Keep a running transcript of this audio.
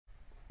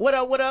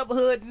What up,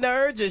 Hood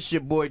Nerds? It's your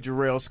boy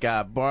Jarrell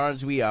Scott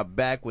Barnes. We are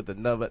back with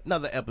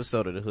another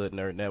episode of the Hood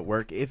Nerd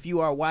Network. If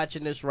you are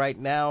watching this right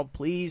now,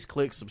 please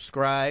click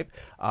subscribe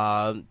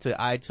to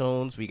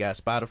iTunes. We got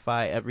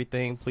Spotify,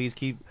 everything. Please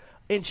keep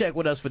in check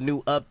with us for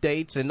new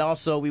updates. And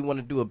also, we want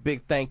to do a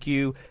big thank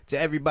you to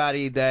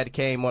everybody that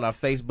came on our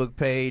Facebook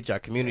page, our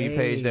community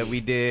page that we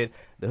did.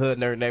 The Hood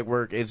Nerd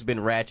Network, it's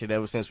been ratchet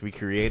ever since we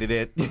created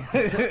it.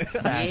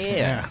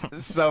 Yeah.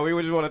 So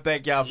we just want to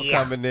thank y'all for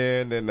coming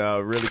in and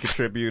really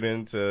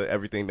contributing to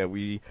everything that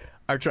we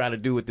are trying to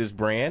do with this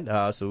brand.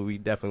 So we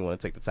definitely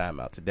want to take the time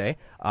out today.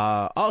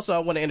 Also, I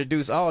want to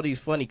introduce all these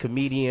funny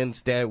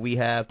comedians that we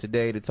have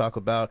today to talk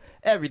about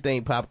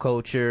everything pop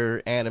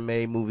culture,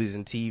 anime, movies,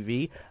 and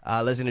TV.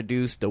 Let's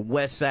introduce the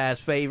West Side's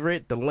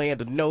favorite, the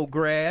land of no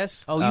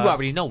grass. Oh, you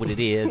already know what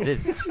it is.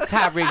 It's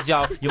Ty Riggs,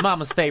 y'all, your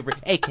mama's favorite,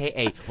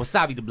 a.k.a.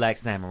 Wasabi the Black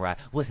Samurai.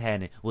 What's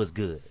happening? What's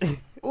good?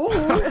 Ooh.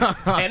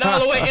 and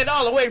all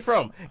the way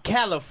from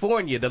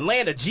California, the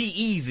land of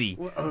G-Eazy.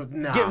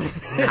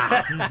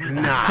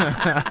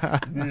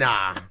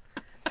 Nah.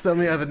 So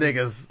many other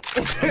niggas.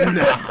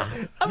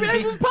 Nah. I mean,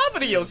 that's what's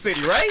popping in your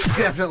city, right?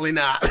 Definitely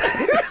not.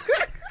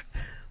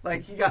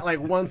 Like, he got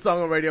like one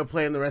song on radio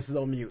playing, the rest is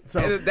on mute.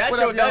 So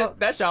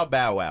that's y'all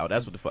Bow Wow.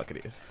 That's what the fuck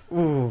it is.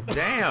 Ooh.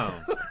 Damn.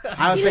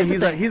 I would say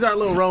he's our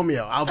little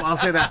Romeo. I'll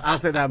say that. I'll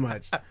say that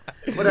much.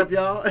 What up,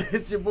 y'all?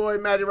 It's your boy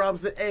Matty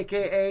Robinson,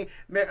 a.k.a.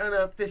 Mayor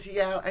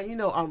Unofficial, and you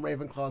know I'm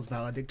Ravenclaw's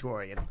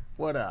valedictorian.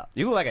 What up?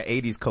 You look like an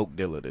 80s coke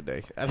dealer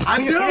today.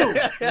 I do.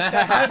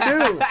 I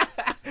do.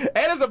 And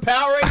it's a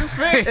Power Rangers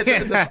fish.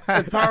 It's a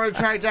Power Ranger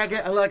track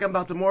jacket. I look like I'm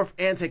about to morph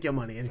and take your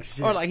money and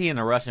shit. Or like he in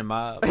a Russian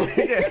mob.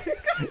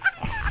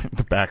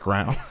 The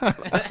background.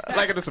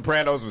 Like in The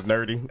Sopranos was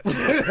nerdy.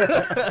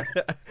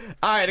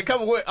 All right, to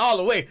come all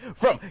the way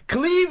from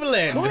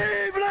Cleveland.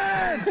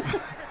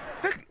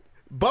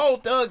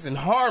 Bone Thugs and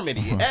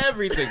Harmony,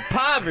 everything,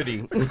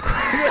 poverty.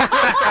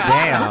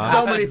 Damn.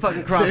 So many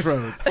fucking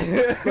crossroads.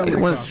 He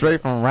went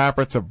straight from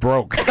rapper to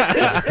broke.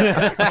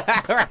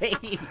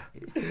 Right.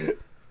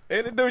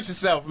 Introduce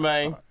yourself,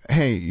 man.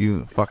 Hey,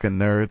 you fucking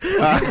nerds.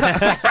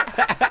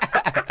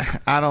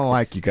 I don't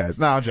like you guys.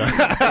 No, I'm joking.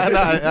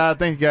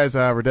 Thank you guys,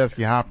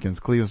 Radesky Hopkins,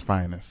 Cleveland's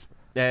finest.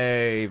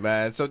 Hey,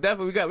 man. So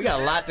definitely we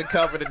got a lot to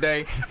cover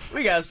today.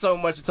 We got so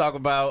much to talk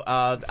about.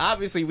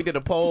 Obviously, we did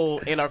a poll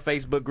in our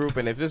Facebook group,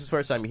 and if this is the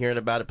first time you're hearing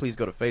about it, please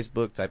go to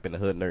Facebook, type in the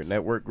Hood Nerd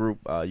Network group.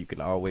 You can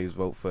always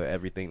vote for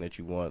everything that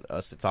you want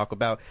us to talk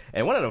about.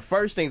 And one of the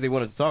first things they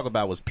wanted to talk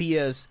about was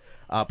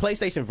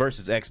PlayStation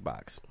versus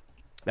Xbox.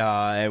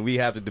 And we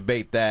have to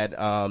debate that.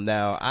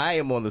 Now, I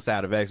am on the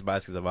side of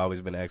Xbox because I've always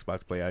been an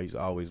Xbox player. I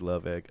always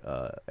love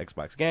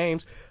Xbox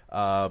games.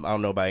 I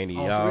don't know about any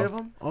of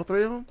y'all. All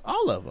three of them?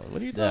 All of them.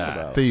 What are you talking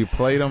about? Do you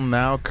play them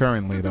now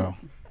currently, though?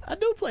 I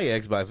do play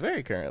Xbox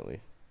very currently.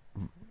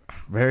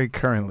 Very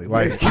currently.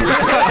 Like, very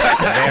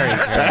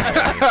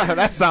currently.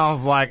 That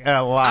sounds like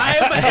a lot. I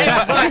am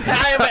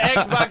an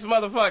Xbox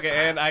motherfucker.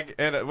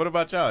 And what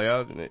about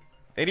y'all?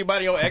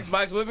 Anybody on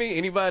Xbox with me?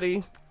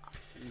 Anybody?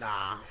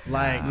 Nah.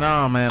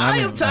 No, man. I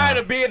am tired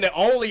of being the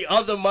only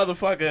other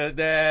motherfucker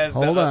that's...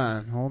 Hold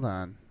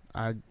on.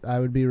 I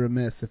would be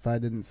remiss if I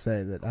didn't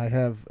say that I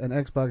have an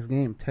Xbox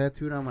game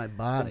tattooed on my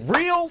body.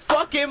 Real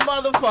fucking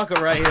motherfucker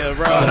right here,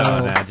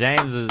 bro. No.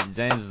 James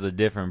is a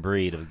different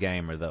breed of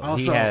gamer, though.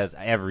 Also, he has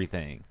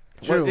everything.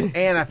 True.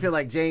 And I feel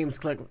like, James,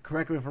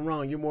 correct me if I'm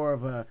wrong, you're more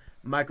of a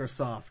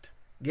Microsoft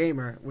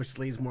gamer, which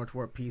leads more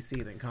toward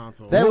PC than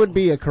console. That would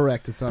be a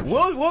correct assumption.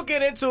 We'll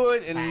get into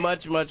it and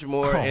much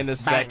more in a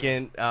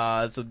second.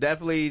 So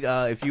definitely,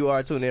 if you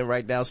are tuning in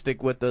right now,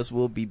 stick with us.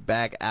 We'll be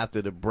back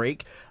after the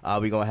break.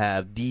 We're going to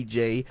have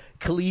DJ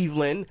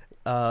Cleveland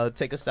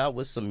take us out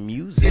with some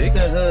music. It's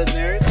the Hood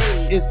Nerds.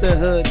 It's the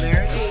Hood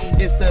Nerds.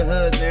 It's the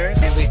Hood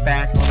Nerds. And we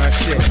back on our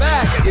shit. We're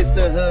back. It's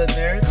the Hood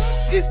Nerds.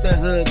 It's the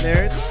Hood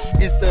Nerds.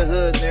 It's the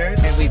Hood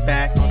Nerds. And we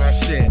back on our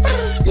shit.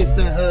 It's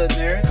the Hood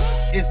Nerds.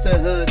 It's the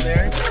Hood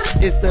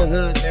Nerds. It's the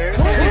Hood Nerds.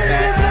 And we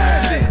back on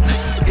our shit.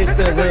 It's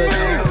the Hood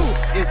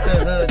Nerds. It's the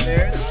Hood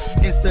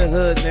Nerds. It's the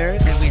Hood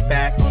Nerds. And we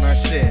back on our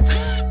shit.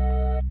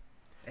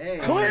 Hey.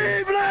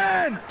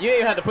 Cleveland! You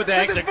ain't had to put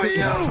that extra. For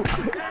you.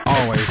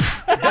 Always.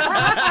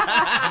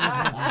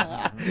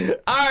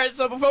 All right,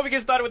 so before we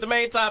get started with the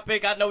main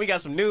topic, I know we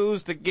got some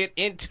news to get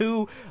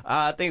into,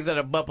 things that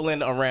are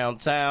bubbling around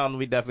town.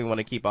 We definitely want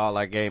to keep all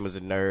our gamers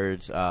and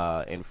nerds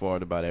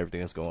informed about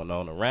everything that's going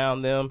on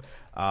around them.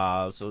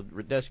 So,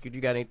 Radesky, do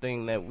you got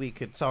anything that we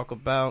could talk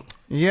about?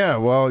 Yeah,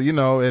 well,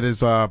 it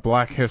is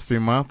Black History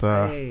Month.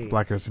 Hey.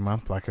 Black History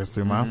Month. Black.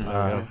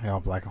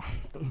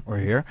 We're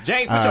here.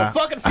 James, put your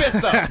fucking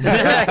fist up.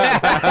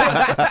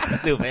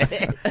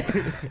 Stupid.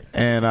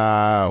 And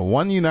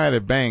One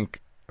United Bank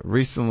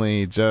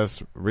recently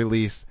just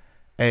released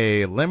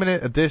a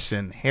limited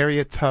edition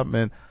Harriet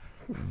Tubman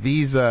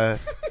Visa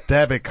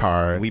debit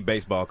card. We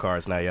baseball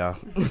cards now, y'all.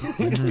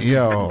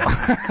 Yo.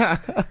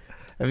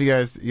 Have you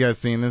guys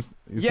seen this?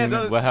 Seen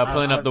it? Well,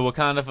 pulling up the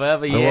Wakanda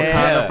Forever?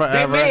 Wakanda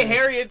Forever. They made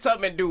Harriet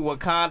Tubman do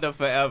Wakanda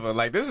Forever.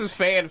 Like, this is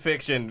fan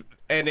fiction,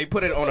 and they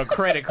put it on a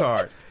credit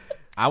card.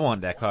 I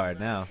want that card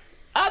now.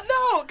 I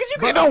know,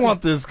 because They don't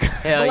want this.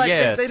 Hell like,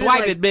 yeah. they did, Swipe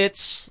like- it,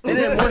 bitch. They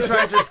didn't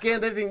moisturize your skin.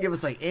 They didn't give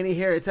us like any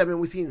Harriet Tubman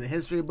we seen in the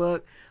history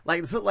book.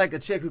 Like it looked like a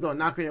chick who's gonna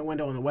knock on your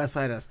window on the west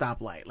side of a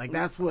stoplight. Like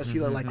that's what she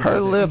looked like. Her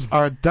lips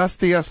are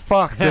dusty as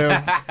fuck, dude.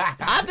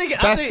 I think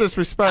That's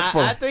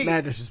disrespectful. I think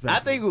Mad disrespectful. I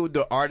think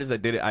the artist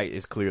that did it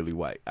is clearly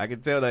white. I can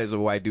tell that it's a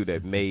white dude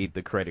that made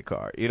the credit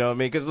card. You know what I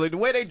mean? Because like, the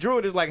way they drew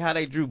it is like how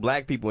they drew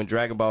black people in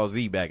Dragon Ball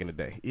Z back in the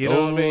day. You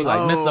know what I mean? Like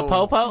Mr.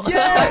 Popo?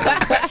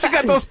 yeah, She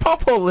got those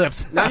popo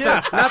lips. not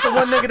the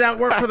one nigga that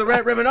worked for the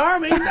Red Ribbon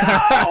Army.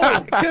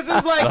 No. because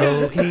it's like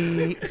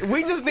 'cause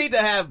we just need to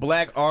have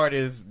black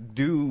artists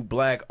do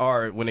black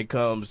art when it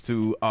comes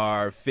to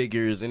our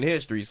figures in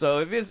history. So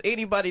if it's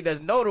anybody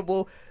that's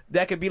notable,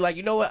 that could be like,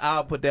 you know what,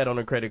 I'll put that on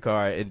a credit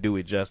card and do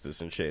it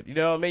justice and shit. You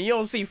know what I mean? You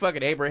don't see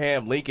fucking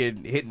Abraham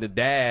Lincoln hitting the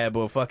dab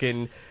or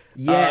fucking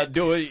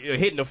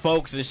hitting the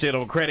folks and shit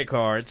on credit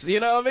cards. You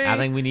know what I mean? I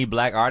think we need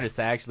black artists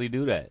to actually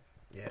do that.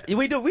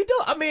 We do.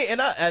 I mean, and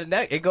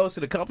that, it goes to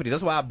the companies.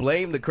 That's why I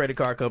blame the credit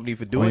card company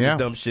for doing this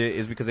dumb shit,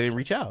 is because they didn't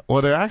reach out.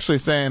 Well, they're actually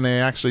saying, they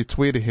actually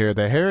tweeted here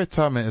that Harriet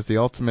Tubman is the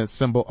ultimate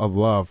symbol of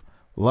love.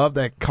 Love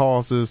that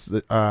causes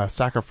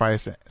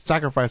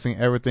sacrificing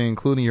everything,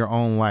 including your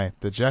own life.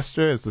 The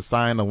gesture is the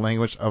sign of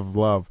language of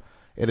love.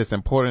 It is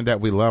important that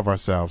we love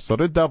ourselves. So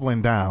they're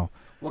doubling down.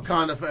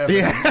 Wakanda forever.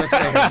 Yeah.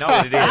 You know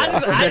what it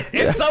is.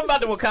 It's something about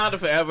the Wakanda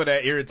Forever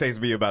that irritates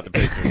me about the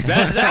pictures.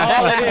 That's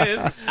all it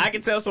is. I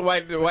can tell some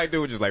white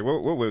dude just like,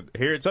 what would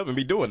Harriet Tubman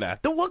be doing now?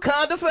 The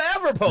Wakanda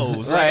Forever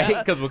pose. Right,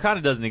 because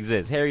Wakanda doesn't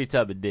exist. Harriet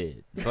Tubman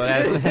did. So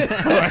that's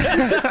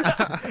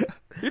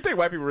You think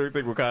white people really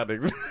think Wakanda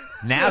exists?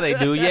 now they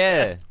do,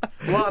 yeah.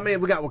 Well, I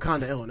mean, we got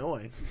Wakanda,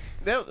 Illinois.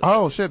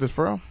 Oh, shit, this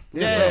for real?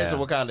 Yeah, it's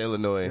Wakanda,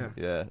 Illinois.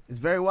 Yeah. It's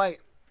very white.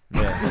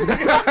 Yeah.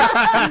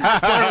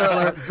 Spoiler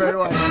alert, it's very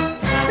white.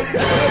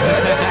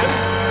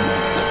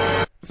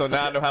 So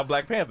now I know how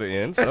Black Panther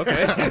ends.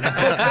 Okay.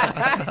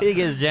 He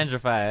gets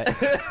gentrified.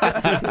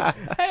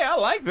 Hey, I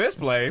like this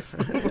place.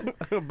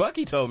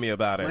 Bucky told me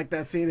about it. Like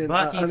that scene in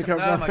Bucky,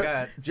 Undercover. oh my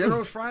God.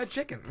 General's Fried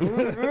Chicken.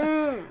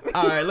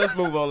 All right, let's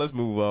move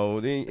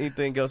on.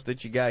 Anything else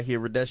that you got here,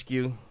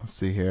 Radescu? Let's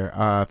see here.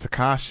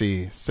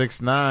 Tekashi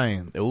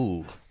 6ix9ine.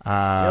 Ooh.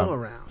 Still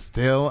around.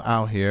 Still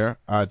out here.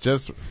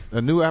 Just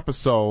a new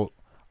episode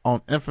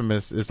on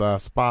Infamous is a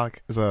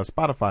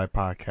Spotify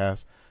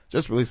podcast.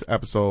 Just released an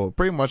episode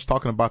pretty much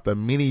talking about the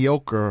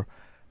mediocre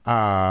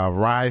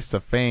rise to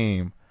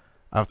fame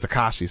of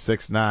Tekashi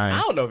 6ix9ine.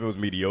 I don't know if it was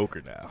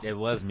mediocre now. It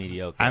was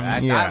mediocre. I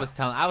mean, yeah. I was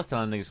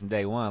telling niggas from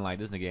day one, like,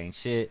 this nigga ain't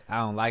shit. I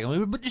don't like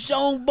him. But the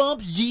song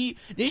bumps, G.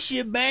 This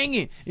shit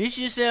banging. This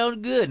shit sounds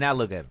good. Now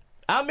look at him.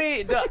 I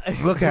mean,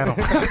 Look at him.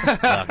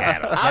 Look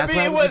at him. I mean,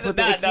 it was put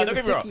the icky don't in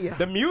get the me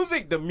wrong.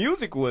 sticky. The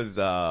music was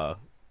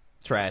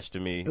trash to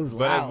me. It was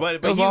loud. But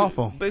It was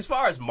awful. But as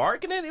far as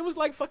marketing, it was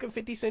like fucking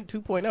 50 Cent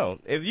 2.0.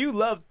 If you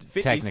loved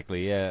 50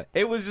 Technically, yeah.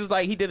 it was just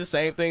like he did the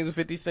same things with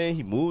 50 Cent.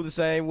 He moved the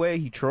same way.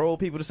 He trolled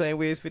people the same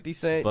way as 50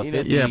 Cent. But you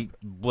know? 50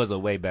 was a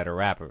way better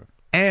rapper.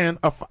 And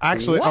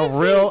actually Was a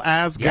real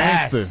ass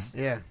Yes. gangster.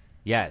 Yeah.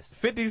 Yes.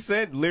 50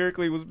 Cent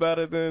lyrically was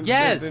better than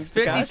Yes. than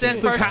 50 Tekashi.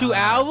 Cent's first two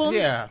albums?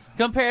 Yeah.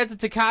 Compared to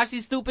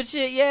Tekashi's stupid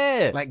shit?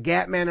 Yeah. Like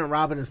Gatman and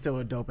Robin is still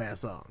a dope ass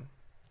song.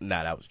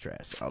 Nah, that was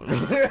trash. I don't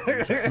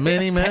know.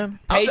 Many man.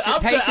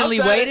 Patiently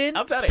waiting?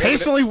 I'm tired of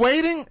Patiently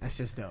waiting. That's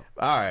just dope.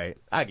 All right,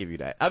 I'll give you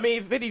that. I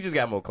mean, 50 just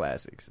got more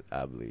classics,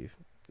 I believe.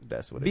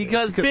 That's what it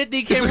Because is.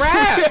 50 can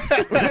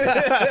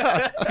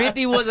rap.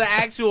 50 was an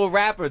actual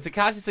rapper.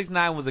 Tekashi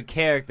 6ix9ine was a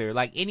character.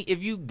 Like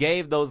if you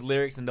gave those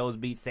lyrics and those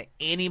beats to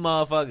any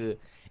motherfucker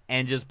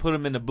and just put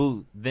them in the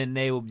booth, then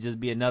they would just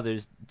be another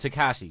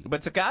Tekashi.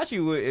 But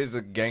Tekashi is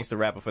a gangster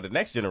rapper for the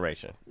next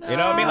generation. You know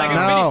what I mean? Like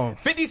No.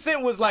 50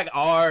 Cent was like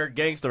our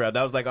gangster rap.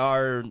 That was like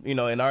our, in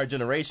our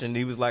generation,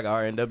 he was like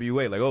our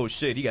NWA. Like, oh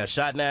shit, he got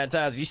shot 9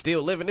 times. He's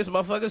still living. This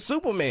motherfucker's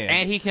Superman.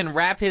 And he can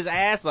rap his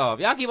ass off.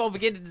 Y'all keep on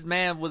forgetting this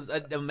man was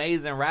an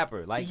amazing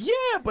rapper. Like,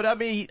 yeah, but I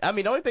mean,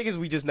 the only thing is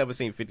we just never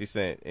seen 50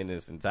 Cent in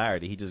its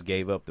entirety. He just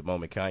gave up the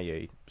moment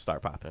Kanye started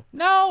popping.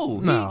 no.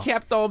 No. He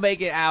kept on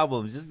making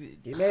albums. Just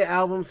He made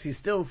albums. He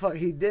still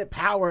he did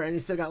Power, and he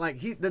still got like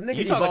the nigga.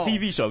 You talking evolved.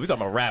 TV shows? We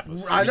talking about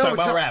rappers. I know You talking what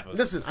about you're- rappers.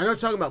 Listen, I know what you're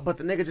talking about, but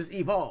the nigga just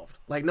evolved.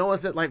 Like no one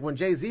said, like when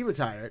Jay-Z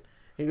retired,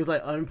 he was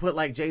like, I'm gonna put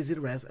like Jay-Z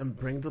to rest and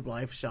bring to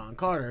life Sean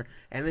Carter,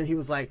 and then he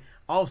was like,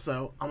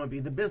 also I'm gonna be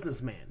the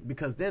businessman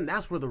because then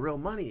that's where the real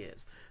money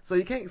is. So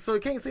you can't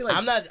say like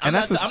I'm not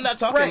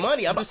talking Right.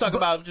 money. I'm just talking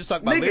about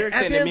nigga, lyrics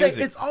at and the the end of the music.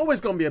 day, it's always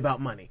gonna be about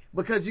money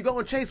because you're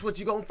gonna chase what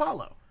you're gonna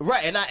follow.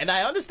 Right, and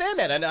I understand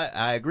that, and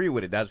I agree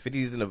with it. That's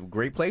 50's in a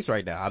great place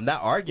right now. I'm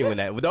not arguing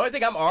that. The only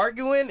thing I'm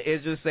arguing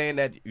is just saying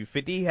that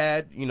 50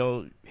 had,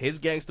 his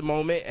gangster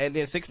moment, and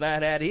then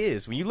 6ix9ine had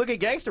his. When you look at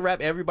gangster rap,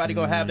 everybody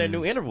gonna have their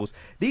new intervals.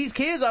 These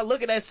kids are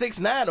looking at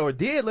 6ix9ine, or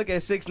did look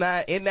at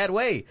 6ix9ine in that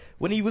way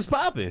when he was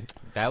popping.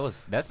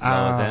 That's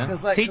slow then.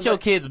 'Cause like- Teach 'cause your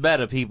like- kids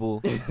better, people.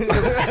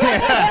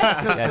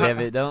 Goddamn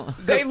it, don't.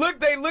 They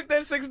looked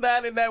at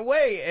 6ix9ine in that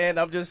way, and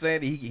I'm just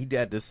saying he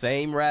had the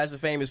same rise of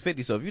fame as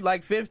 50. So if you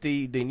like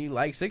 50, then you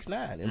like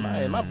 6ix9ine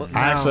in my book.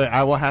 Actually,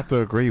 I will have to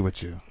agree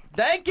with you.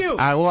 Thank you.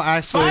 I will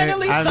actually.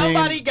 Finally,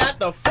 somebody got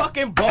the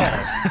fucking balls.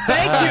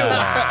 Thank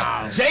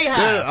you,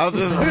 J-Hive. I'll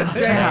just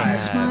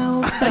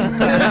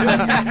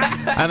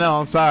I know.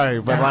 I'm sorry,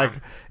 but like,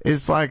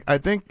 it's like I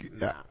think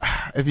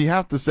if you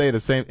have to say the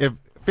same, if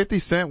 50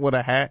 Cent would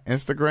have had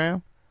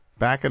Instagram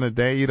back in the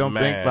day, you don't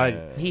think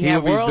like He had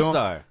would be World doing,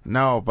 Star.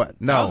 No, but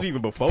no. That was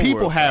even before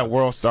people World had Star.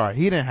 World Star.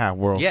 He didn't have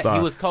World Star. Yeah,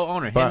 he was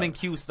co-owner. But- Him and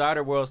Q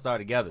started World Star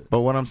together. But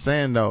what I'm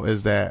saying though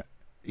is that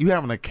you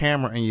having a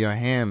camera in your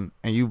hand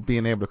and you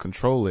being able to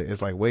control it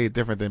is like way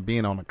different than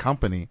being on a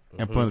company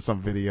and putting some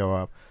video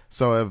up.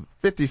 So if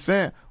 50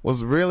 Cent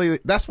was really,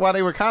 that's why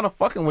they were kind of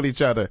fucking with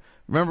each other.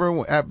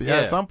 Remember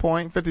at some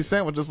point 50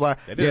 Cent was just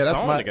like, They did a that's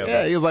song my,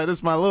 together. he was like, this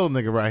is my little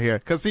nigga right here.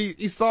 Cause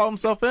he saw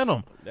himself in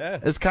him. Yeah.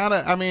 It's kind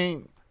of, I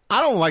mean, I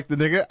don't like the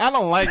nigga. I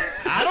don't like him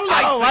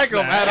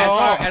 6ix9ine. at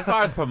all. As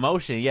far as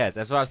promotion, yes.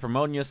 As far as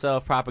promoting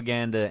yourself,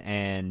 propaganda,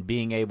 and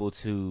being able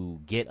to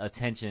get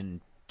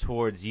attention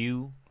towards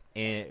you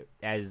and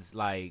as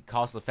like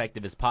cost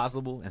effective as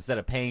possible instead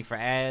of paying for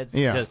ads,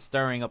 just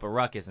stirring up a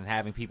ruckus and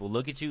having people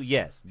look at you.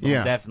 Yes,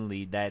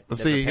 definitely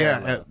that's See, a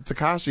parallel.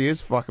 Tekashi,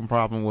 his fucking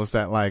problem was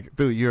that, like,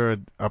 dude, you're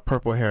a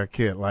purple hair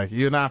kid. Like,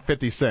 you're not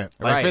 50 Cent.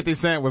 Like, Right. 50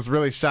 Cent was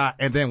really shot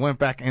and then went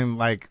back and,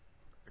 like,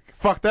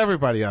 fucked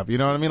everybody up. You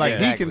know what I mean? Like, Yeah,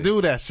 he exactly. can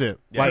do that shit.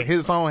 Yeah. Like,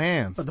 his own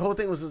hands. But the whole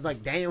thing was just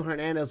like Daniel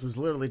Hernandez was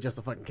literally just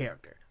a fucking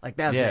character. Like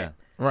that's Yeah. it.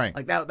 Right.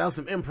 Like that was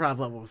some improv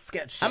level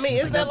sketch shit. I mean,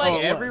 isn't that that's all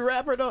like it every was.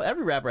 rapper though?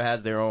 Every rapper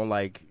has their own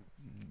like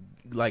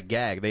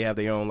gag. They have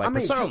their own like I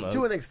mean, persona.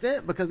 to an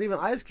extent, because even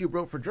Ice Cube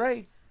wrote for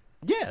Dre.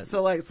 Yeah.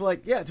 So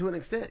yeah, to an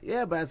extent,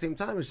 yeah. But at the same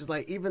time, it's just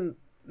like even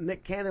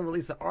Nick Cannon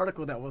released an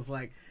article that was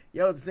like,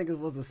 "Yo, this nigga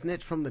was a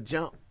snitch from the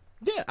jump."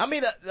 Yeah, I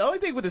mean, the only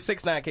thing with the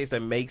 6ix9ine case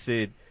that makes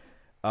it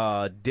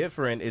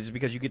different is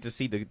because you get to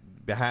see the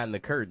behind the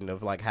curtain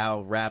of like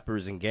how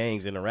rappers and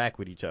gangs interact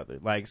with each other.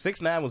 Like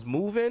 6ix9ine was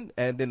moving,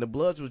 and then the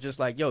Bloods was just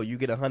like, "Yo, you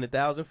get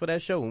 100,000 for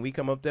that show. When we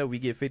come up there, we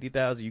get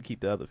 50,000. You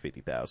keep the other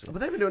 50,000." But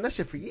they've been doing that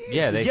shit for years.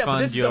 Yeah, they Yeah, but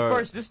fund this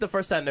is the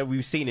first time that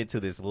we've seen it to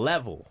this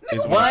level.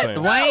 Is what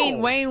I'm What?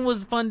 saying. Wayne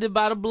was funded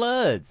by the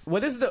Bloods.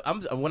 Well, this is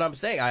what I'm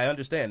saying. I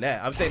understand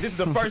that. I'm saying this is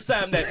the first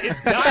time that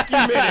it's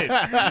documented.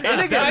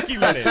 It's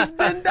documented. It's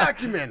been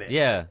documented.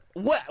 Yeah.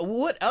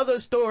 What other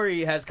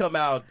story has come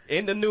out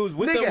in the news?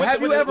 With Nigga, the, with have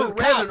the, you with ever the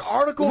read an cops?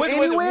 article with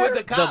anywhere?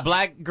 the cops? The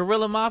Black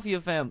Guerrilla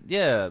Mafia family.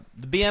 Yeah.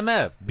 The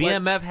BMF.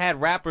 BMF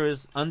had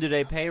rappers under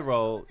their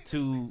payroll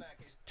to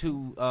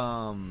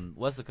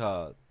what's it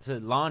called? To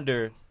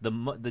launder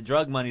the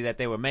drug money that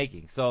they were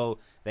making. So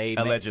they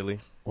Allegedly.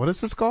 What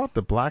is this called?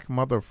 The Black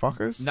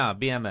Motherfuckers? Nah,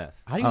 BMF.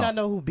 How do you not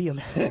know who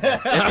BMF?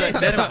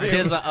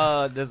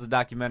 There's a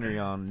documentary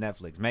on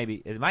Netflix.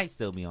 Maybe it might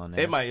still be on there.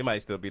 It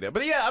might still be there.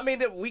 But yeah, I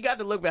mean, we got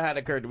to look behind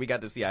the curtain. We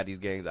got to see how these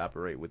gangs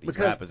operate with these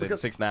rappers. And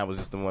 6ix9ine was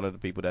just one of the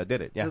people that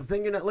did it. Yeah. Because the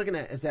thing you're not looking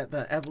at is that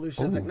the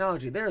evolution of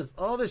technology. There's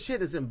all this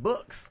shit is in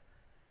books.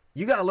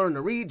 You gotta learn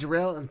to read,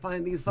 Jarrell, and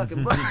find these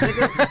fucking books,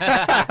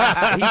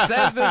 nigga. He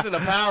says this in a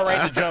Power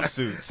Ranger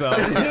jumpsuit. So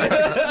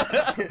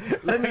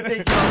Let me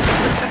take you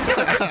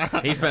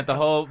on. He spent the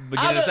whole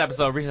beginning of this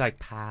episode reaching like,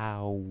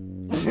 pow.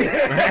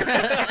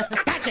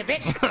 Gotcha,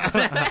 bitch.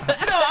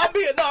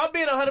 I'm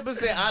being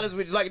 100% honest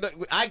with you. Like,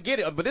 I get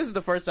it, but this is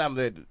the first time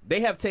that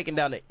they have taken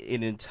down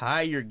an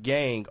entire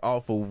gang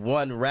off of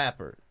one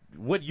rapper.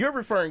 What you're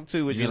referring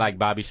to is You mean like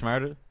Bobby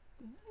Shmurda?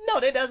 no,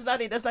 that's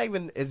not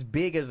even as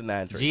big as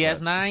 9 Trey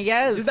Bloods. GS9,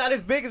 yes. It's not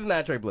as big as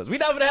 9 Trey Bloods. We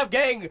not gonna have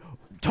gang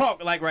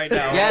talk like right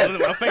now Yes. on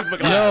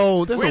Facebook Live.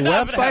 Yo, there's We're a not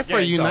gonna website have for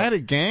gang talk.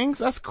 United Gangs?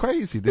 That's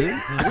crazy, dude.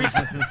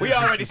 We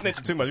already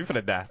snitching too much. We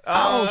finna die.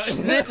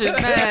 Snitches,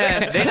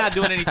 man. They're not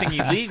doing anything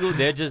illegal.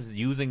 They're just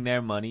using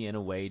their money in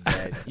a way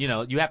that,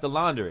 you have to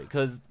launder it.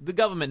 Because the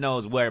government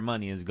knows where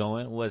money is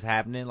going, what's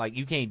happening. Like,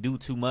 you can't do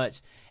too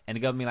much. And the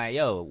government like,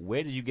 yo,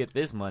 where did you get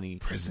this money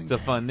to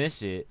fund this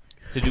shit,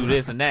 to do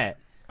this and that?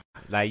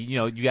 Like,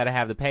 you got to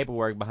have the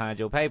paperwork behind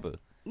your paper.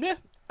 Yeah.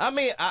 I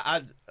mean,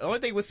 the only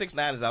thing with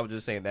 6ix9ine is I was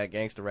just saying that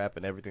gangster rap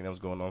and everything that was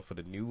going on for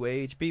the new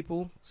age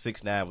people,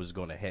 6ix9ine was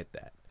going to hit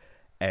that.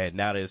 And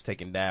now that it's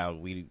taken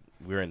down,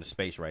 we're in the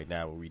space right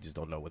now where we just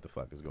don't know what the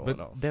fuck is going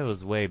on. There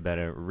was way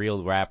better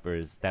real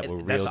rappers that were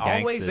real That's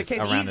always the gangsters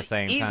case. around the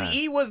same time.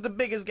 Eazy-E was the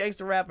biggest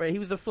gangster rapper. He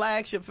was the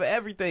flagship for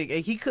everything,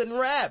 and he couldn't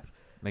rap.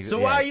 So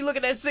Yeah. why are you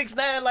looking at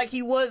 6ix9ine like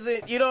he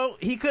wasn't?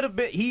 He could have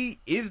been.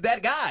 He is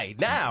that guy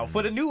now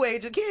for the new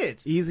age of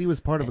kids. Easy was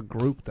part of a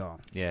group, though.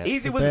 Yeah. It's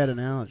Easy a was, bad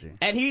analogy.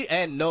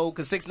 and no,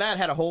 because 6ix9ine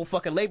had a whole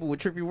fucking label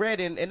with Trippie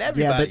Redd and Yeah,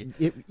 everybody.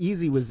 but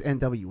Easy was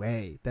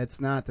NWA. That's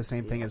not the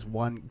same thing as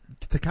one.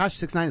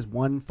 Tekashi 6ix9ine is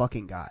one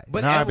fucking guy.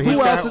 But Nah, but who he's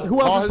else got is,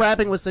 who all else is his-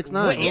 rapping with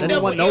 6ix9ine?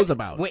 Anyone knows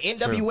about? When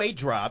NWA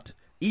dropped,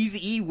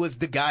 Eazy-E was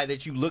the guy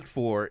that you looked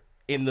for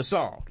in the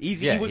song.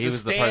 Yeah, he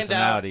was the standout.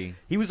 personality.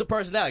 He was a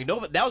personality. No,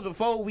 that was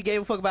before we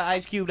gave a fuck about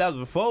Ice Cube. That was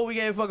before we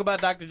gave a fuck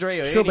about Dr. Dre.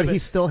 Or Sure, but he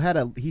still had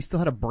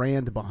a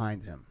brand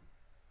behind him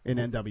in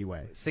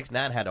NWA.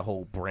 6ix9ine had a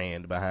whole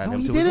brand behind No,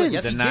 him he too. didn't.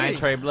 Yes, The he 9 did.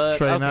 Trey Blood.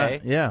 Trey Okay.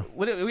 9, yeah.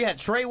 We had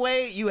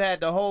Treyway. You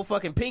had the whole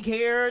fucking pink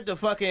hair, the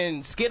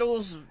fucking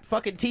Skittles,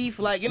 fucking teeth.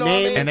 Like, you know what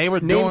I mean? And they were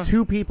Name doing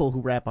 2 people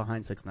who rap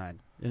behind 6ix9ine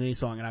in any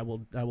song, and I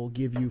will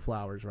give you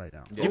flowers right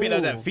now. You mean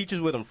that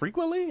features with him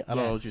frequently? I don't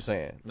know what Yes. you're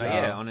saying. No,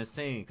 yeah, on his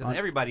team. Because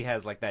everybody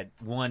has like that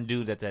one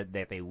dude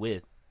that they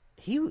with.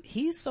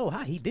 He's so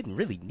high. He didn't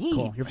really need.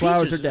 Cool. Your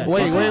flowers features. are dead.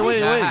 Wait.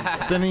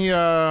 Then he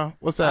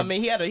what's that? I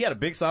mean, he had a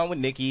big song with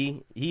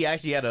Nicki. He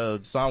actually had a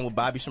song with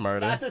Bobby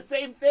Shmurda. the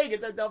same thing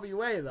as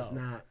NWA though.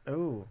 Not.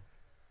 Ooh.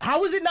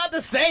 How is it not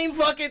the same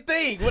fucking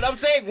thing? What I'm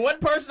saying, one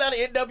person out of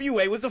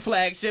NWA was the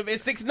flagship, and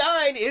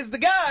 6ix9ine is the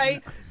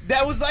guy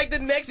that was like the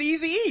next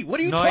Eazy-E. What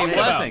are you No, talking he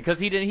about? wasn't, because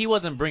he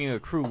wasn't bringing a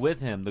crew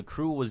with him. The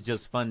crew was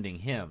just funding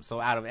him.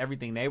 So out of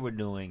everything they were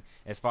doing,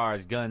 as far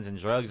as guns and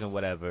drugs and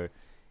whatever,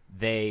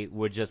 they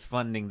were just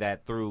funding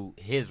that through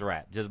his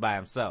rap, just by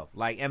himself.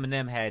 Like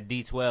Eminem had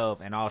D12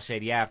 and All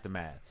Shady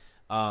Aftermath.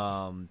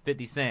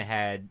 50 Cent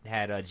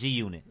had a G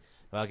Unit.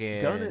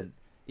 Fucking Done it.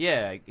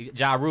 yeah.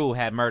 Ja Rule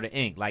had Murder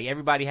Inc. Like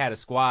everybody had a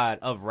squad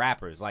of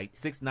rappers. Like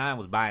 6ix9ine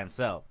was by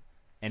himself,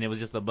 and it was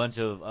just a bunch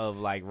of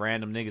like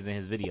random niggas in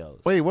his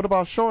videos. Wait, what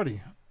about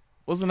Shorty?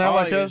 Wasn't that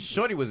like yeah, his?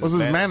 Shorty was his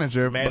his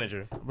manager.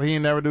 manager. But he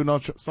ain't never do no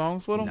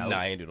songs with him. No,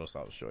 I ain't do no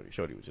songs with Shorty.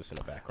 Shorty was just in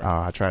the Oh,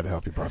 background. I tried to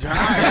help you, brother. Yeah,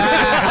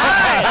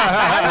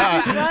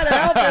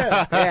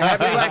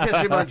 happy Black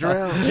History Month,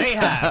 Jarrell.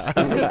 J-Hive.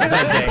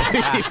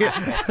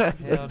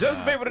 Just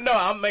for people to know,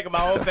 I'm making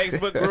my own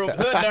Facebook group.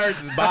 Hood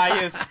Nerds is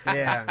biased.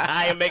 Yeah.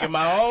 I am making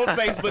my own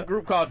Facebook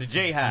group called the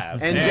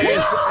J-Hive. And J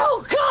is,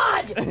 oh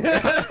God!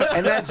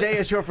 And that J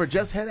is short for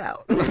just head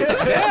out.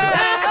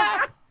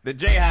 The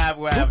J-Hive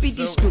will have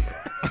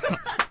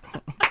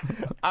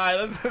All right,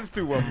 let's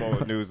do one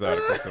more news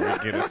article so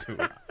we get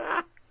into it.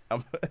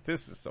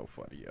 This is so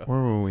funny, yo. Where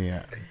were we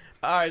at?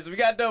 All right, so we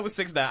got done with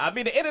 6ix9ine. I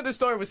mean, the end of the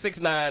story with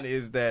 6ix9ine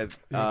is that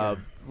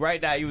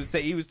right now he was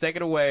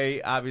taken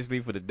away, obviously,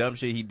 for the dumb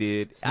shit he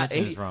did.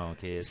 Snitching is wrong,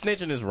 kids.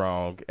 Snitching is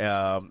wrong.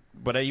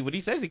 But when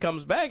he says he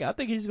comes back, I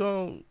think he's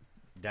going to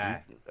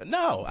Die.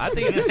 No, I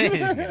think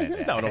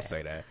no, don't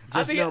say that. I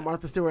Just think know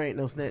Martha Stewart ain't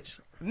no snitch.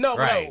 no.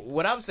 Right.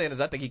 What I'm saying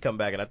is, I think he come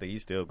back, and I think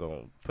he's still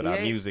going to put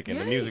out music, and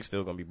the music's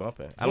still going to be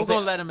bumping. I Who's don't gonna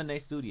think. let him in their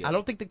studio? I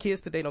don't think the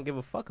kids today don't give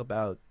a fuck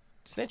about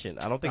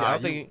snitching. I don't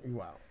think.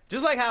 Wow.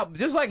 Just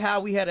like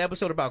how we had an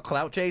episode about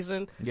clout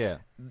chasing Yeah.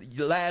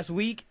 last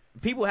week.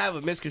 People have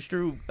a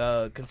misconstrued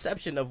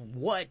conception of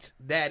what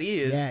that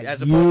is. Yeah,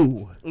 as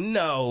you.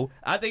 No,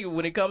 I think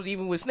when it comes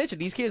even with snitching,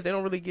 these kids, they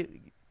don't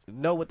really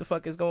know what the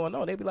fuck is going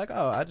on. They be like,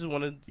 oh, I just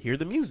want to hear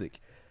the music.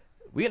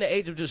 We in the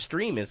age of just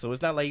streaming, so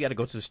it's not like you got to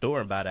go to the store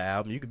and buy the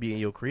album. You could be in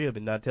your crib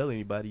and not tell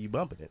anybody you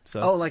bumping it.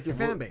 So Oh, like your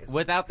fan base.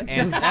 Without the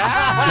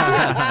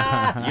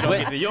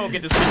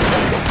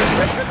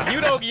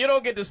you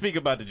don't get to speak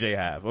about the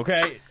J-Hive,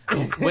 okay?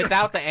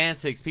 without the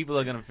antics, people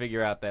are gonna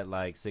figure out that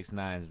like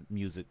 6ix9ine's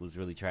music was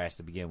really trash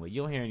to begin with.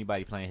 You don't hear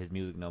anybody playing his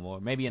music no more.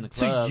 Maybe in the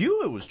club. To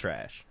you, it was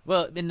trash.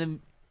 Well, in the.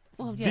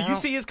 Well, yeah, Did you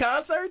see his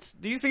concerts?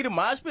 Do you see the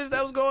mosh pits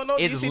that was going on?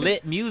 Did you It's see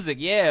lit music,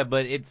 yeah,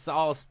 but it's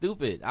all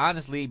stupid,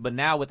 honestly. But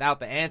now, without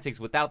the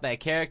antics, without that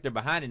character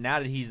behind it, now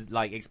that he's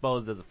like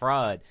exposed as a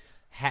fraud,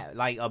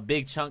 like a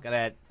big chunk of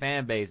that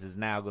fan base is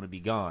now going to be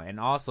gone. And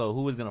also,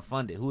 who is going to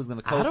fund it? Who is going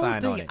to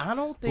co-sign on it? I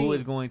don't think. Who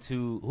is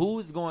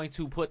going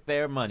to put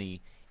their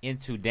money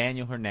into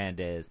Daniel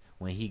Hernandez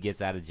when he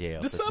gets out of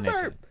jail? The for suburb.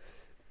 snitching?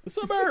 The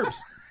suburbs.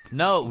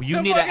 No, you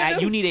need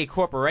a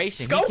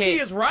corporation. He Skokie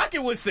can't- is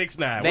rocking with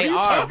 6ix9ine. They what are you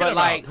are, talking but about?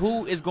 like,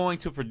 who is going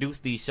to produce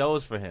these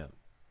shows for him?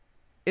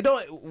 It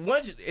does.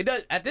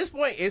 At this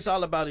point, it's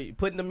all about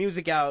putting the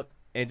music out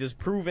and just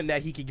proving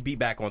that he could be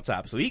back on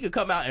top. So he could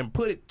come out and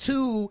put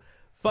 2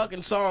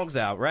 fucking songs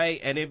out, right,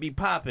 and it be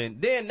popping.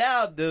 Then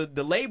now the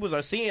labels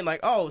are seeing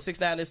like, oh,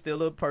 6ix9ine is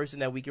still a person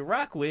that we can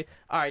rock with.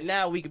 All right,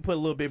 now we can put a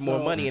little bit more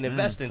money and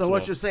invest into. So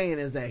what him. you're saying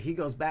is that he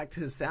goes back to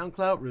his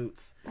SoundCloud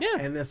roots, Yeah.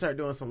 and then start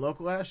doing some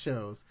local ass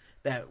shows.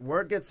 That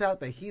word gets out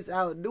that he's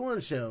out doing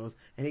shows,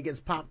 and he gets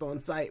popped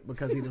on site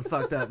because he done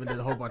fucked up and did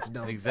a whole bunch of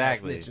dumb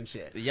Exactly. snitch and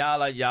shit. Y'all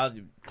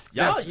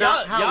That's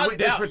not how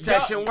witness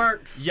protection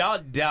works. Y'all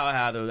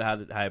doubt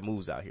how it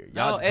moves out here.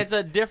 No, Y'all, it's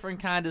a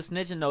different kind of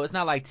snitching, though. It's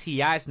not like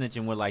T.I.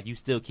 snitching where, like, you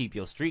still keep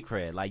your street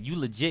cred. Like, you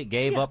legit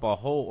gave up a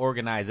whole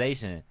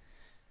organization.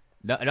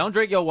 Don't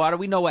drink your water.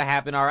 We know what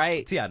happened, all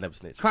right? T.I. never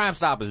snitched. Crime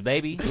Stoppers,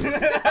 baby.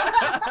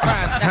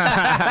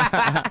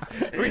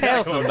 We Tell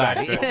not going back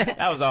somebody. there.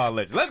 That was all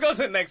legend. Let's go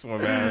to the next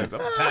one, man.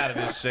 I'm tired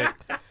of this shit.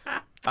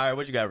 All right,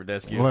 what you got,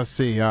 Radescu? Let's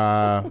see.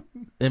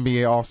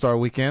 NBA All-Star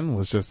Weekend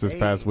was just this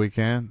past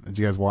weekend. Did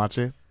you guys watch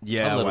it?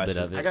 Yeah, A little I bit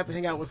watched of I it. got to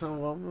hang out with some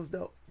of them. It was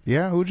dope.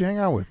 Yeah, who'd you hang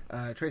out with?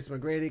 Tracy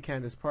McGrady,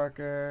 Candace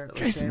Parker,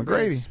 Tracy Lashane McGrady.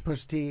 Brooks,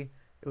 Push T.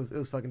 It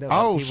was fucking dope.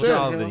 Oh, People shit.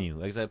 taller than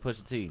you, except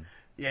Pusha T.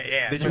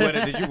 Yeah. Did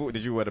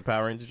you wear the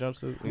Power Ranger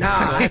jumpsuit? Nah,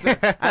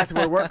 I had to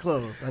wear work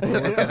clothes. Hey,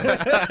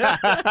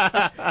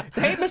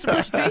 Mr.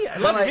 Pusha T, I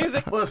love the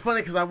music. Well, it's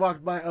funny because I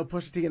walked by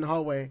Pusha T in the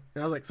hallway,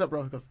 and I was like, "Sup,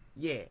 bro?" He goes,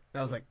 "Yeah," and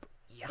I was like,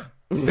 "Yeah."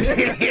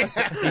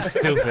 He's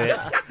stupid.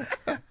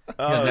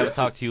 He'll never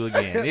talk to you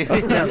again.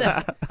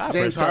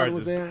 James Harden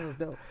was there. It was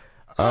dope.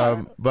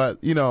 But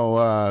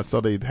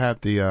so they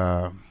had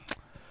the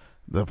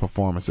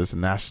performances, the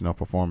national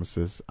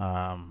performances.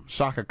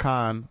 Shaka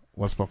Khan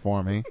was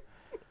performing.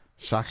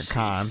 Shaka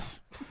Khan.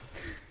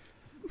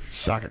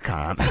 Shaka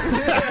Khan.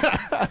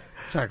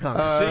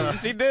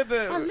 She did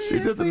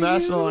the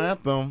national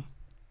anthem.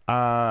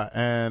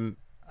 And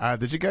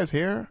did you guys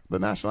hear the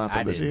national anthem?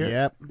 I did. You hear?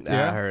 Yep.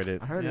 Yeah. I heard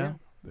it. I heard it.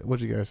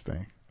 What'd you guys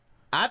think?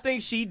 I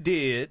think she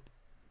did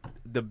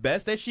the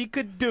best that she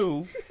could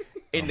do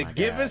in the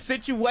given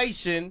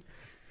situation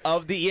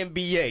of the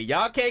NBA.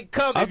 Y'all can't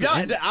come.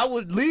 I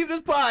would leave this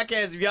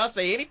podcast if y'all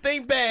say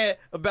anything bad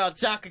about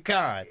Shaka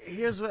Khan.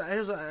 Here's what.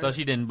 So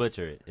she didn't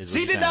butcher it.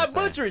 She did not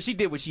butcher it. She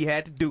did what she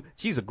had to do.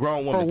 She's a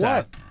grown woman. For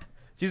what?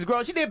 She's a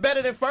grown. She did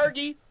better than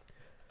Fergie.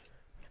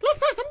 Let's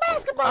play some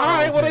basketball. All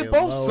right, well, they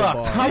both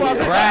sucked. How about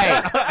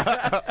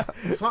that?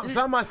 Right.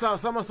 Some I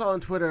saw on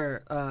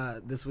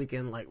Twitter this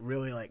weekend, like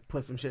really like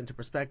put some shit into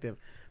perspective,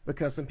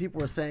 because some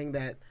people were saying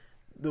that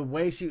the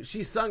way she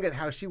sung it,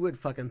 how she would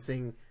fucking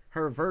sing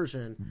her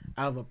version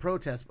out of a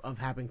protest of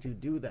having to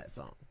do that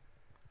song.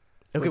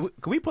 Okay,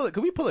 can we pull it?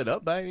 Can we pull it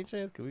up by any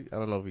chance? I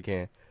don't know if we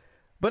can.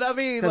 But I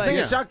mean, Because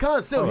like, Shaka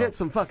Khan still hit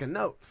some fucking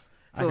notes,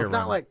 so I it's hear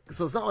not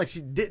Ron. like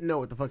she didn't know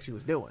what the fuck she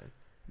was doing.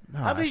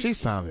 No, she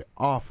sounded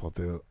awful,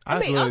 dude. I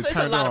mean, literally also, it's a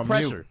turned lot her of on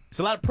pressure. mute. It's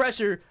a lot of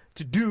pressure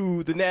to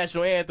do the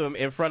national anthem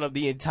in front of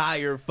the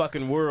entire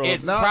fucking world.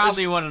 It's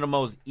probably one of the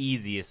most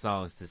easiest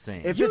songs to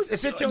sing. If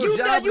it's your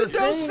job you to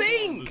don't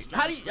sing.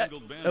 How do you?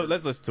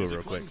 Let's listen to it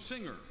real quick.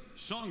 Singer,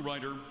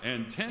 songwriter,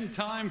 and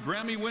 10-time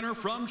Grammy winner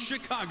from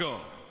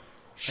Chicago.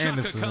 And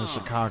this is in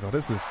Chicago.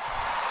 This is.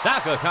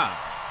 Shaka Khan.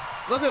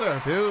 Look at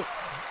her, dude.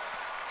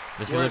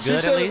 Does she look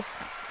good at least?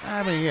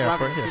 I mean, yeah,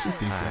 she's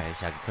decent. All right,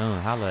 Shaka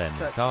Khan, holla at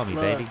me. Call me,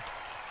 Look. baby.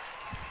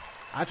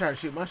 I tried to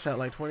shoot my shot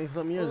like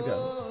 20-something years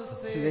ago.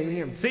 She didn't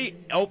hear me. See,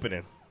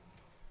 opening.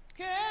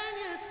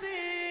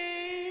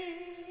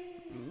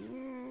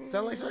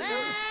 Sound like Shaka Khan?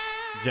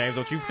 James,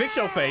 don't you fix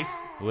your face?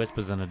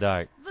 Whispers in the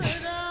dark.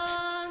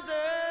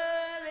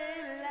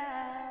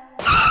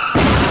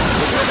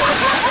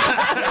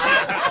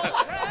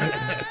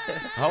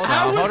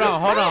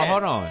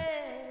 Hold on.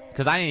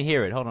 Because I didn't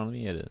hear it. Hold on, let me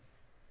hear it.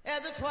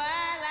 At the twilight's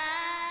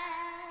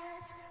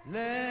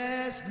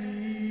last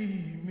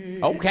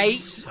gleaming. Okay,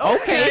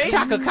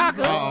 Chaka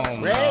Kaka. Oh,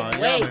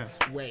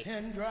 Wait.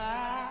 And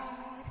dry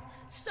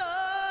stars.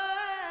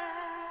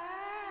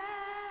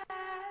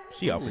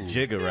 She off a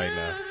jigger right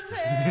now.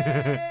 Perilous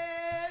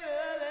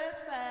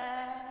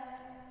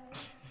fight.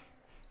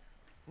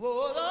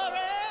 Oh, the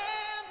rampart.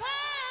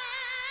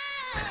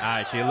 All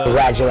right, she a little.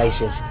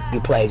 Congratulations, you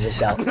played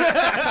yourself. All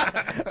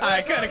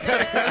right, cut it.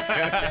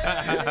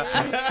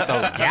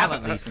 So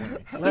gallantly swinging.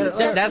 Let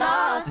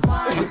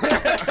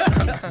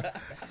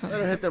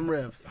her hit them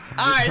riffs.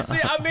 All right, see,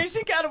 I mean,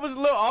 she kind of was a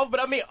little off, but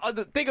I mean,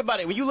 think about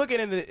it. When you look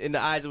in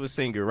the eyes of a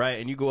singer, right,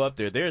 and you go up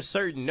there's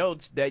certain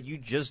notes that you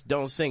just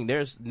don't sing.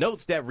 There's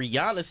notes that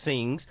Rihanna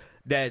sings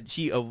that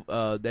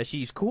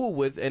she's cool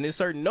with, and there's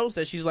certain notes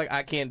that she's like,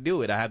 I can't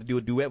do it. I have to do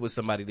a duet with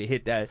somebody to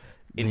hit that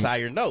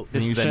entire note.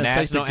 This You is the shouldn't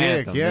take the national gig,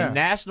 anthem. yeah. The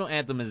national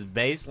anthem is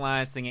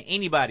baseline singing.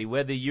 Anybody,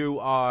 whether you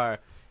are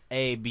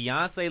a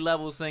Beyonce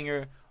level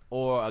singer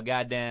or a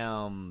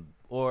goddamn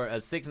or a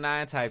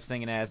 6ix9ine type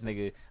singing ass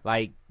nigga,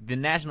 like the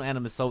national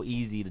anthem is so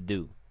easy to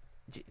do.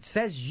 It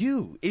says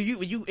you. If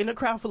you in a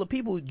crowd full of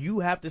people, you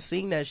have to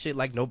sing that shit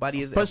like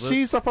nobody is. But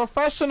she's a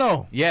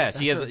professional. Yeah,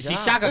 she's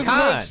Shaka This is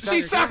Khan.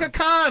 she's Shaka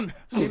Khan.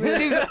 She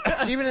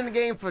been in the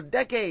game for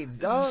decades,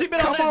 dog. She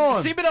been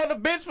on the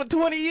bench for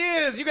 20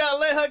 years. You gotta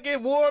let her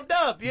get warmed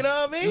up. You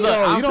know what I mean? Look,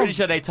 you I'm don't- pretty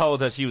sure they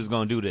told her she was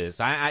gonna do this.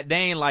 They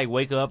ain't like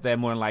wake her up that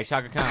morning like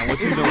Shaka Khan. What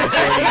you doing,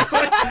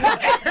 shorty?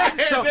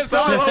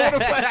 Someone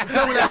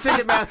at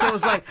Ticketmaster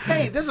was like,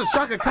 "Hey, there's a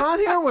Shaka Khan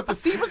here with the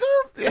seat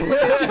reserved.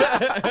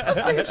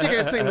 Let's see if she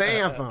can sing the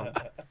anthem.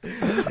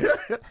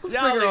 Let's bring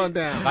her on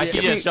down." Like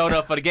she just showed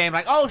up for the game.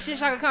 Like, oh shit,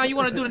 Shaka Khan, you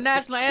want to do the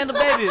national anthem,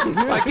 baby?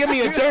 Like, give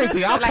me a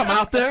jersey. I'll come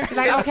out there.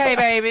 Like, okay,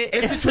 baby.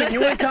 It's between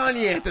you and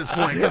Kanye at this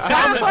point. 'Cause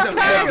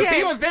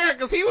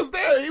Because he was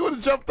there. He would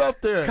have jumped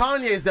up there.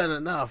 Kanye's done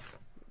enough.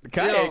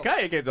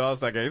 Kanye came to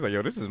All-Star game. He's like,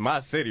 yo, this is my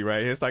city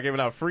right here. Start giving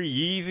out free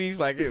Yeezys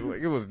like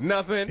it was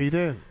nothing. He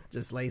did.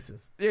 Just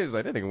laces. He was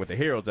like, that nigga went to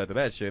Heroes after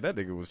that shit. That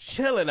nigga was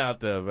chilling out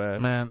there,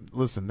 man. Man,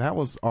 listen, that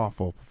was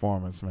awful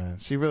performance, man.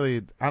 She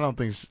really, I don't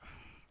think,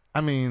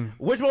 I mean.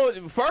 Which one?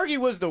 Fergie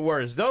was the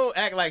worst. Don't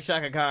act like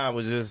Shaka Khan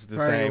was just the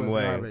same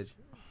way. Garbage.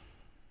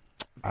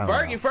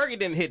 Fergie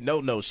didn't hit no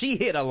notes. She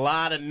hit a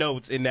lot of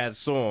notes in that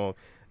song,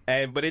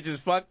 but it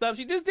just fucked up.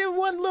 She just did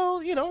one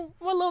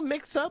little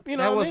mix up. You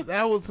know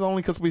That was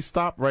only because we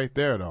stopped right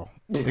there, though.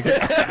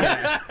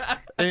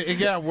 It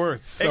got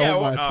worse.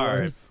 So much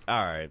worse.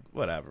 All right,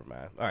 whatever,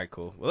 man. All right,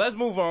 cool. Well, let's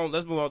move on.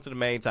 Let's move on to the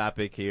main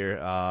topic here.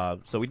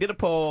 So we did a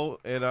poll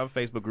in our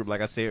Facebook group,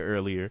 like I said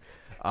earlier.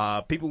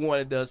 People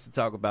wanted us to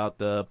talk about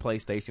the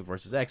PlayStation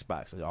versus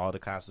Xbox, and all the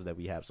consoles that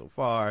we have so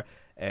far,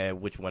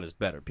 and which one is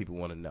better. People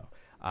want to know.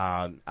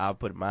 I'll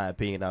put my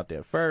opinion out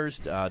there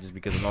first, just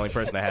because I'm the only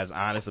person that has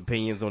honest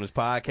opinions on this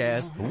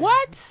podcast.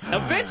 What?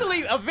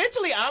 Eventually,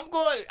 I'm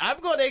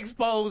going to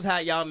expose how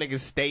y'all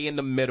niggas stay in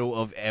the middle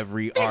of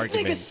every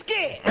argument. Nigga's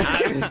scared.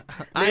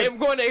 I am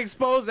going to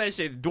expose that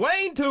shit.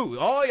 Dwayne too.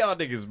 All y'all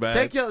niggas, man.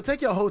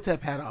 Take your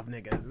Hotep hat off,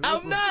 nigga.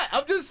 I'm not.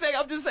 I'm just saying.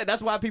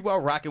 That's why people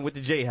are rocking with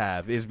the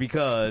J-Hive, is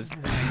because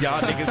y'all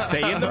niggas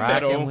stay in the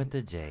Rocking middle. with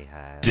the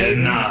J-Hive.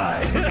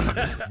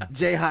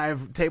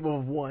 J-Hive table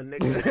of one,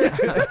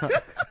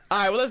 nigga. All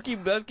right, well, let's get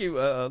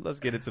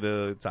into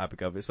the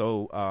topic of it.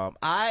 So,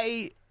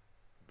 I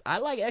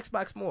like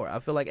Xbox more. I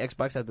feel like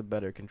Xbox has the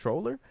better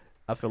controller.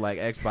 I feel like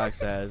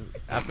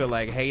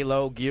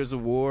Halo, Gears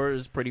of War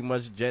is pretty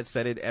much jet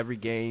setted every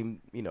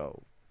game,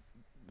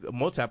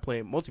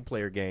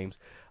 multiplayer games,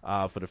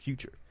 for the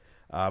future.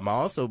 I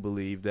also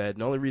believe that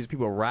the only reason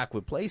people rock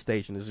with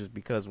PlayStation is just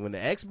because when the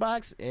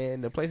Xbox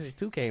and the PlayStation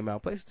 2 came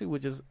out, PlayStation 2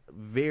 was just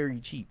very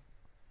cheap.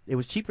 It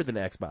was cheaper than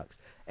the Xbox.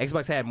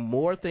 Xbox had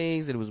more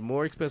things and it was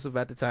more expensive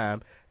at the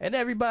time. And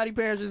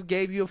parents just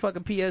gave you a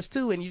fucking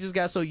PS2 and you just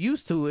got so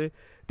used to it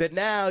that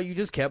now you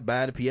just kept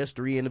buying the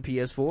PS3 and the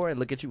PS4 and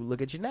look at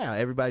you now.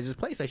 Everybody's just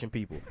PlayStation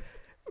people.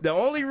 The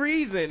only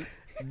reason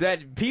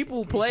that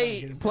people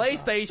play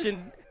PlayStation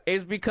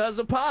is because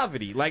of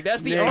poverty. Like,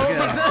 that's the only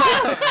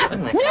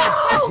time.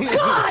 No,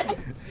 God!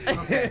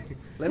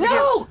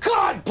 No,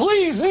 God,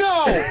 please, no!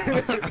 All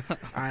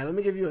right, let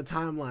me give you a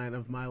timeline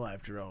of my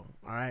life, Jarrell.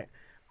 All right.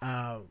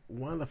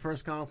 One of the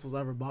first consoles I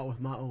ever bought with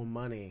my own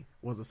money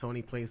was a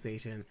Sony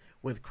PlayStation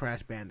with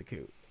Crash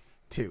Bandicoot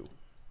 2,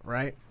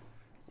 right?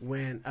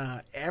 When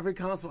every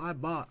console I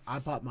bought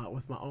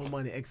with my own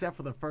money, except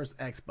for the first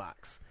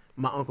Xbox.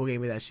 My uncle gave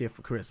me that shit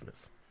for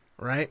Christmas,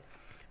 right?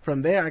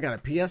 From there, I got a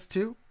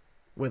PS2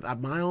 with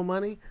my own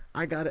money.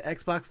 I got an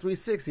Xbox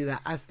 360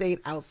 that I stayed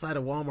outside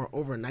of Walmart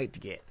overnight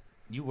to get.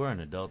 You were an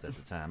adult at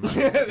the time. Right?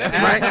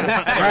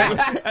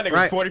 That nigga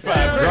was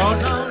 45.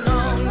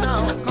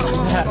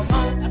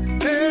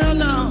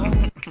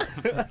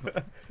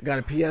 Got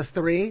a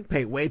PS3,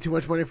 paid way too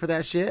much money for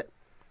that shit.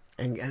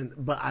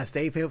 But I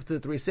stayed faithful to the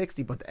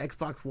 360, but the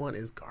Xbox One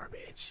is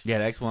garbage. Yeah,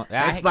 the X1.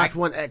 Xbox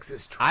One X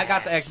is trash. I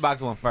got the Xbox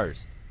One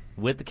first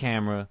with the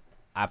camera.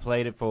 I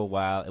played it for a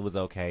while. It was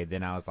okay.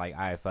 Then I was like,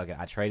 all right, fuck it.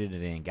 I traded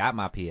it in, got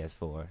my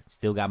PS4.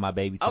 Still got my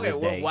baby to this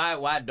day.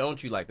 Why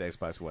don't you like the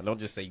Xbox One? Don't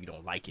just say you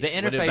don't like it. The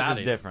interface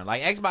is different.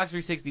 Like, Xbox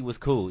 360 was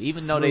cool.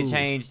 Even though they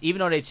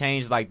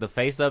changed like the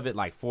face of it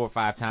like 4 or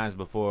 5 times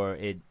before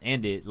it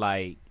ended,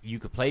 like, you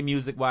could play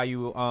music while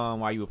you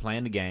were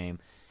playing the game.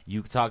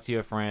 You could talk to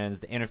your friends.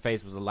 The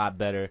interface was a lot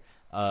better.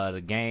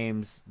 The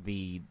games,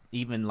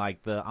 even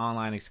like the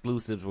online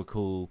exclusives were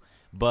cool.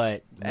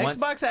 But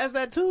Xbox has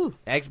that too.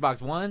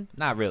 Xbox One,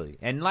 not really,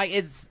 and like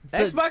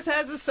Xbox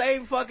has the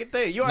same fucking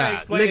thing. You already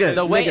explained it.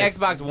 The way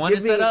Xbox One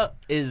is set up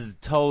is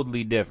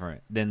totally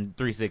different than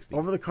 360.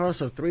 Over the course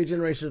of 3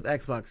 generations of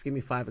Xbox, give me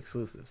 5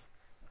 exclusives,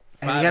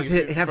 and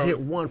you have to hit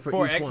one for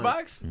each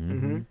Xbox.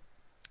 One.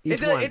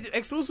 Each one.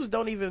 Exclusives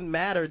don't even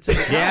matter to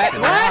the Yeah,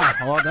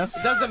 console. what? It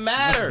doesn't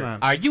matter.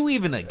 Are you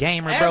even a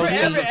gamer, bro?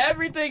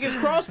 Everything is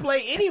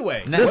crossplay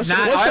anyway. That's not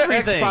What's your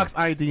everything. Xbox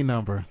ID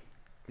number?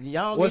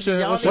 What's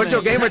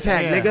your gamer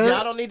tag, nigga?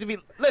 Y'all don't need to be.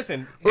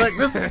 Listen, look,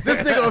 this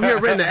nigga over here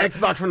renting the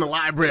Xbox from the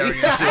library and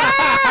shit.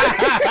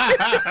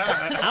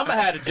 I'm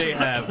gonna have the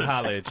J-Hive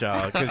holler at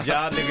y'all because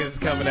y'all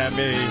niggas coming at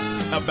me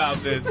about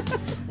this.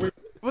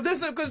 But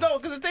this is because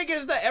the thing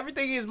is that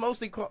everything is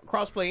mostly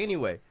crossplay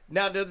anyway.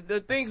 Now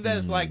the things that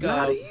is like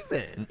not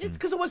even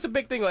because what's the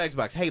big thing on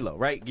Xbox? Halo,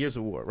 right? Gears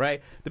of War,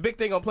 right? The big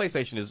thing on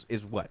PlayStation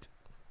is what?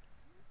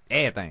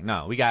 Everything.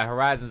 No, we got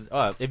Horizons.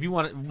 If you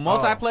want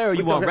multiplayer, or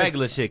you want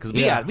regular shit? Because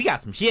we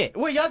got some shit.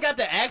 Well, y'all got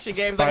the action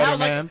games.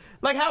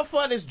 Like how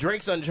fun is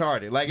Drake's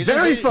Uncharted? Like, it's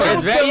very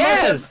fun.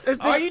 Yes.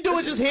 All you do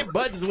is just hit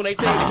buttons when they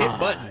tell you to hit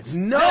buttons.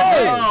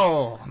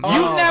 No,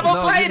 you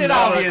never played it.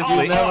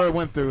 Obviously, never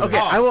went through. Okay,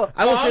 I will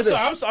say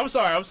this. I'm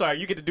sorry.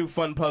 You get to do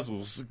fun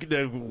puzzles.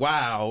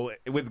 Wow,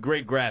 with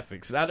great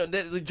graphics.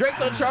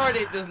 Drake's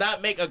Uncharted does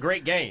not make a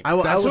great game. I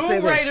will say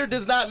Tomb this. Raider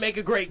does not make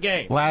a great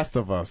game. Last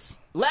of Us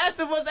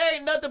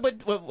ain't nothing but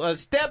a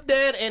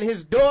stepdad and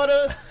his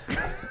daughter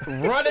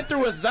running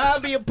through a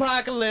zombie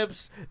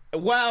apocalypse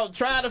while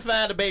trying to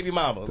find a baby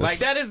mama. Like,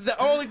 that is the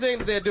only thing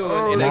that they're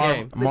doing in the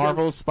game.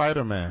 Marvel's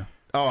Spider-Man.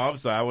 Oh, I'm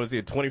sorry. I want to see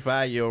a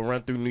 25-year-old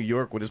run through New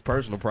York with his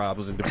personal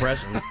problems and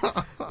depression.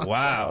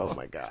 Wow. Oh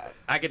my god.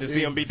 I get to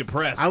see him be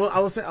depressed. I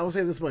will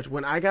say this much.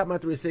 When I got my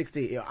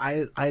 360,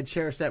 I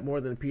cherished that more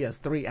than the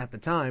PS3 at the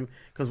time,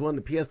 because when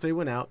the PS3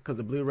 went out, because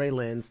the Blu-ray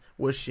lens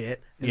was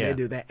shit, and they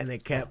do that, and they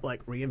kept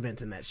like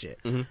reinventing that shit.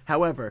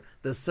 However,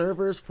 the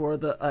servers for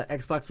the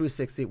Xbox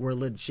 360 were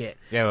legit.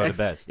 Yeah, they were the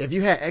best. If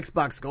you had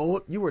Xbox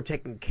Gold, you were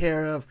taken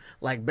care of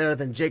like better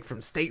than Jake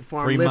from State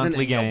Farm Free living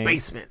monthly in your games.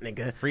 basement,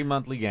 nigga. Free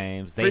monthly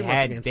games. Free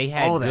monthly games. They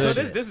had All that. good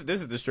So shit.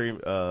 this is the stream,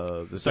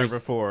 the server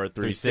for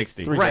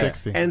 360.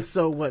 360. And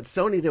so what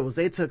Sony did was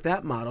they took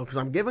that model, because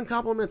I'm giving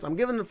compliments, I'm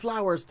giving the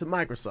flowers to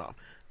Microsoft.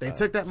 They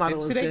took that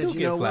model and See, they said, do you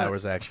get know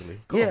flowers, what? actually.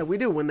 Yeah, we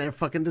do when they're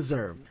fucking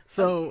deserved.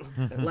 So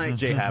like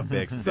J-Hive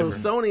begs to So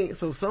differ.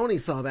 Sony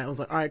saw that and was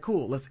like, all right,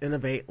 cool, let's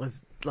innovate,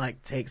 let's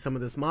like take some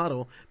of this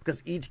model,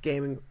 because each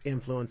gaming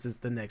influences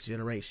the next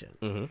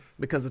generation.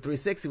 Because the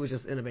 360 was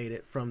just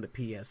innovated from the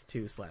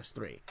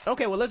PS2/3.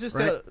 Okay, well let's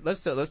Right.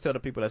 tell the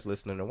people that's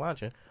listening and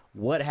watching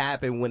what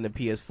happened when the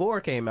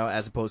PS4 came out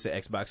as opposed to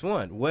Xbox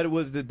One. What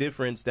was the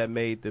difference that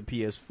made the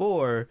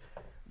PS4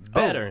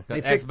 better? They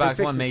Because fixed- they Xbox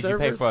fixed One the made you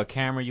pay servers? for a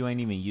camera you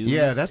ain't even used.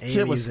 Yeah, that Ain't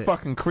shit was use it.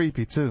 fucking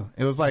creepy too.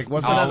 It was like,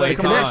 what's another always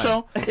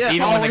commercial? on. Yeah, Even when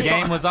the always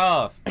game on. was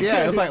off.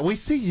 Yeah, it's like, we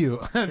see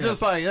you.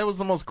 Just like, it was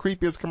the most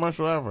creepiest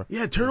commercial ever.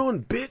 Yeah, turn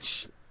on,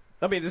 bitch.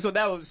 I mean, so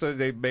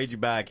they made you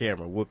buy a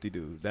camera.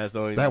 Whoop-de-doo. That's the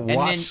only That thing.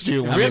 watched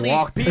you when really, you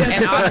walked in.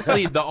 and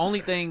honestly, the only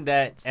thing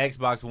that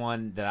Xbox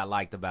One that I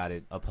liked about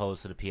it,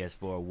 opposed to the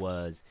PS4,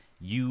 was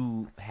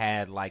you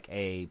had like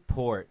a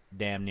port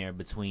damn near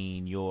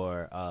between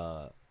your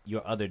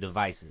other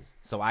devices,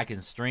 so I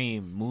can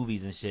stream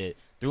movies and shit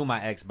through my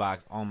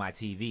Xbox on my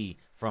TV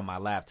from my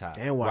laptop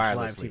And watch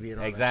live wirelessly. TV and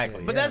all that exactly.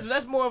 shit, But yeah.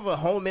 that's more of a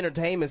home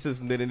entertainment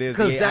system than it is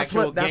Because the that's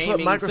actual what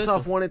gaming Microsoft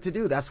system. wanted to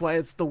do. That's why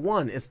it's the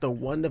one. It's the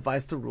one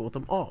device to rule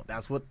them all. That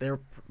was what they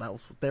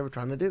were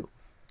trying to do.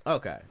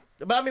 Okay.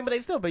 But they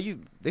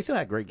still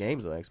had great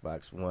games on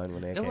Xbox One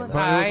when they It came was out.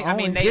 high. I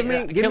mean, Give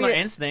me Killer a-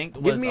 Instinct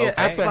give was me a okay.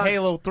 After Xbox-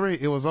 Halo 3,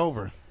 it was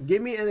over.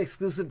 Give me an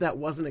exclusive that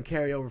wasn't a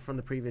carryover from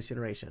the previous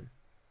generation.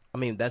 I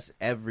mean, that's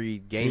every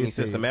gaming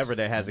system ever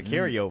that has a Mm-hmm.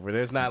 carryover.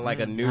 There's not like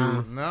a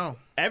new. No.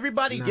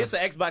 Everybody gets an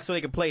Xbox so they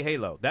can play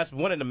Halo. That's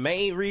one of the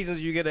main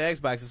reasons you get an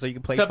Xbox is so you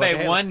can play. to fucking play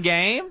Halo. one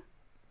game.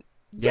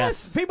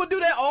 Yes, people do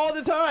that all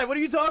the time. What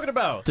are you talking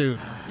about, Dude.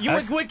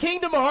 When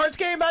Kingdom Hearts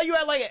came out, you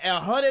had like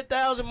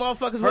 100,000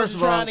 motherfuckers First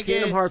of all, trying to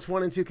Kingdom get. Hearts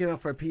 1 and 2 came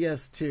out for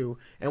PS2,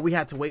 and we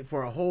had to wait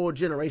for a whole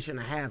generation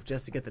and a half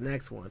just to get the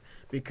next one,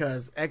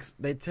 because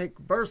they take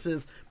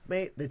verses.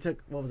 They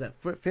took, what was that,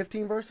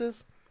 15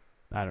 verses?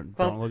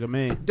 Don't look at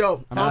me.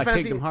 Dope. I'm not a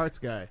Kingdom Hearts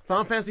guy.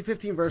 Final Fantasy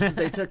 15 verses,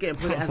 they took it and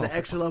put it as an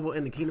extra level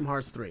in the Kingdom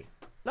Hearts 3.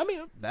 I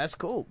mean, that's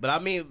cool. But I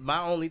mean, my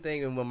only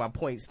thing and when my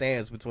point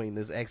stands between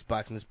this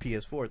Xbox and this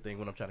PS4 thing,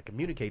 what I'm trying to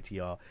communicate to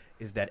y'all,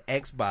 is that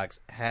Xbox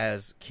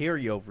has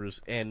carryovers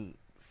and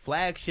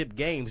flagship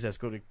games that's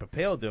going to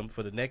propel them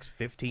for the next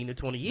 15 to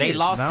 20 years. They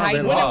lost No, they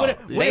Titanfall.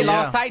 lost. They Yeah.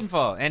 lost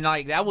Titanfall, and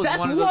like that was That's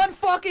one one, of the.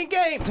 fucking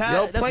game. Ty.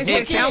 Yo, That's it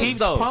PlayStation counts, keeps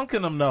though.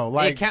 punking them though.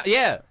 Like,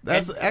 Yeah,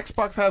 that's And-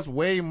 Xbox has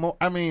way more.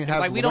 I mean, has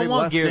like we way don't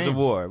want less Gears games. of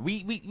War.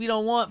 We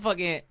don't want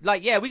fucking we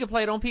can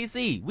play it on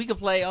PC. We can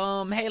play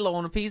Halo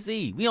on a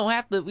PC. We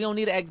don't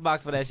need an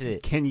Xbox for that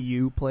shit. Can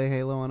you play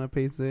Halo on a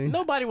PC?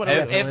 Nobody want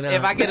to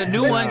If I get a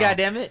new one,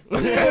 goddammit,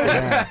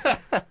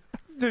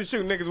 dude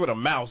shoot niggas with a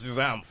mouse. Just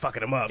I'm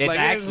fucking them up. it's Like,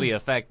 actually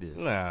effective.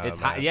 Nah, It's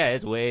man.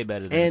 it's way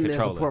better than And the there's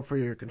controller. support for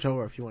your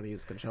controller if you want to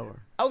use a controller.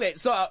 Okay,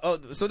 so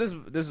this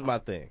is my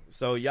thing.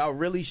 So y'all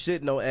really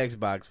shouldn't know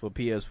Xbox for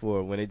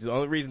PS4 when the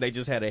only reason they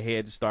just had a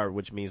head start,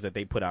 which means that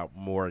they put out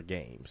more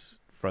games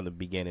from the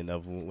beginning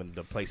of when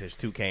the PlayStation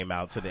 2 came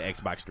out to the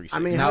Xbox 360. I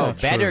mean, No,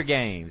 That's better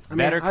games,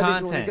 better how did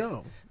you content. wanna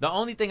go? The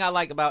only thing I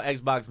like about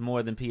Xbox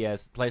more than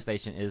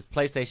PlayStation is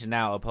PlayStation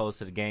Now opposed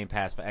to the Game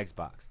Pass for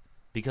Xbox.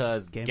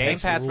 Because Game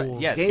Pass for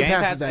rules. Game Game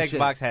Pass Pass is for that shit.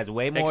 Xbox has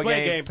way more Explain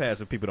games. Game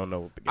Pass if people don't know.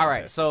 What the Game All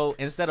right, Pass. so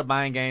instead of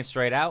buying games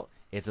straight out,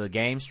 it's a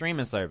game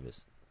streaming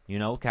service. You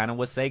know, kind of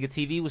what Sega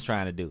TV was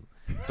trying to do.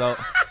 So,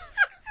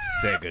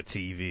 Sega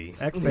TV.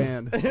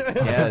 X-Band.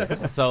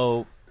 yes.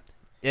 So,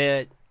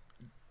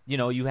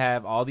 you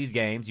have all these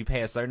games. You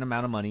pay a certain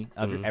amount of money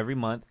every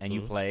month, and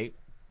you play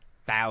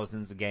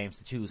thousands of games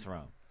to choose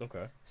from.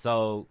 Okay.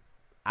 So,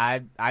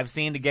 I've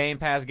seen the Game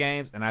Pass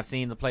games, and I've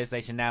seen the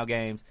PlayStation Now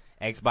games.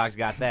 Xbox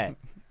got that.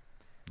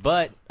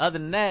 But other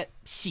than that,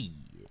 shit.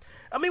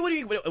 I mean,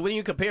 when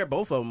you compare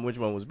both of them, which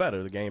one was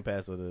better, the Game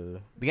Pass or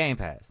the Game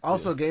Pass.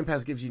 Also, Game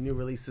Pass gives you new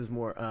releases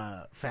more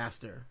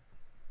faster.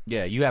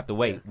 Yeah, you have to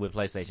wait with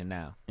PlayStation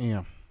Now.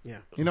 Yeah. Yeah.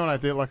 You know what I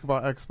did like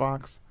about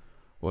Xbox?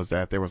 Was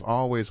that there was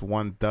always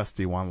one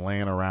dusty one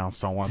laying around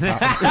someone's house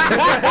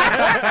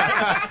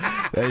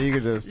that you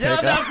could just Y'all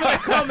take not out. gonna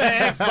come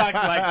at Xbox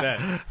like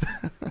that.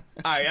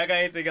 All right, I got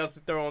anything else to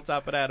throw on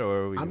top of that, or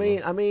are we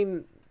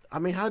I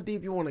mean, how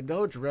deep you want to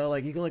go, Jarrell?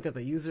 Like, you can look at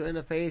the user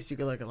interface, you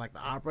can look at like the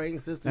operating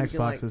system.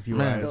 Xbox's you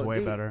can, UI like, is go way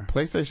deep. better.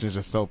 PlayStation is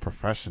just so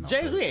professional.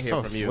 James, we ain't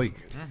so hear from you. sleek.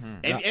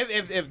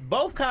 If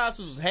both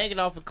consoles was hanging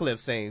off a cliff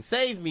saying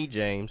 "Save me,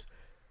 James,"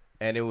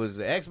 And it was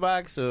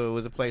Xbox or it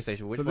was a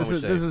PlayStation? Which So one this would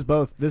is you this say? is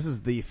both. This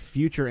is the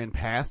future and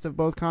past of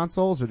both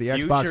consoles, or the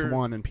Xbox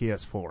One and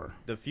PS4.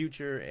 The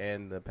future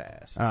and the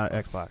past.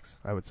 Xbox.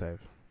 I would save.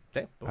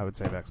 Okay. I would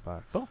save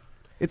Xbox. Boom.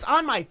 It's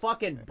on my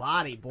fucking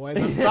body, boys.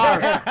 I'm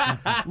sorry.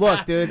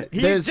 Look, dude.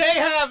 He's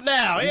J-Hive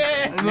now.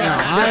 Yeah.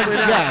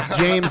 Yeah,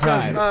 James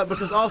Hive.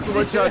 Because also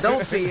what y'all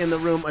don't see in the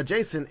room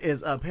adjacent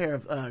is a pair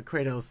of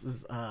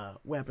Kratos'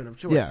 weapon of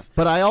choice. Yeah,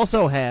 but I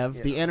also have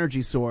the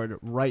energy sword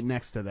right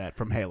next to that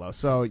from Halo,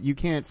 so you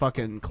can't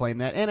fucking claim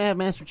that. And I have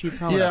Master Chief's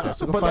helmet up there,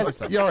 so go fuck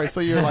yourself. All right, so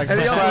you're like,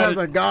 And he also has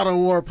a God of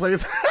War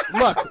place.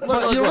 Look,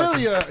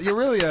 you're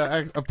really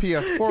a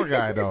PS4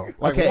 guy though.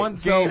 Like Okay, one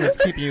so- game is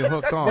keeping you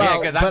hooked on.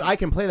 Well, 'cause but I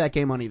can play that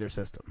game on either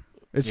system.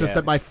 It's just Yeah.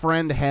 that my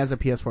friend has a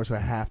PS4, so I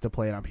have to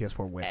play it on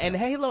PS4 with And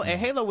him.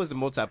 Halo was the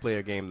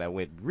multiplayer game that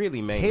went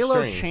really mainstream.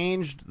 Halo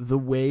changed the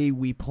way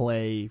we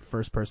play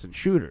first-person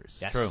shooters.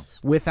 That's true.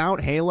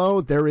 Without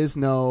Halo, there is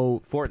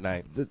no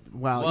Fortnite.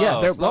 Well, Whoa,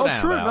 yeah, slow down,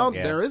 true. Val. No,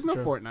 Yeah. there is no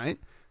Fortnite.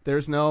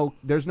 There's no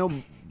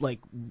like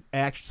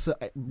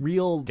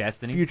real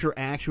Destiny? future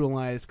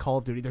actualized Call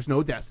of Duty. There's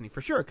no Destiny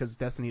for sure because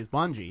Destiny is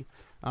Bungie,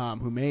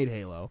 who made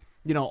Halo.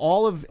 You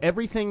know,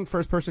 everything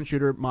first person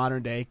shooter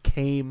modern day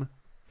came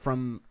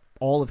from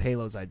all of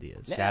Halo's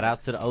ideas. Shout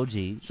outs to the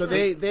OG. So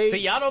they See,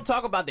 y'all don't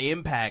talk about the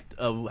impact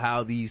of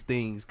how these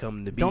things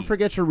come to be. don't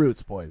forget your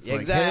roots, boys.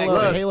 Like, Exactly.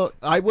 Halo.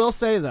 I will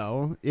say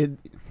though, it.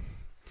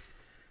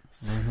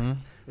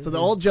 So the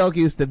old joke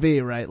used to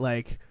be right,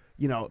 like.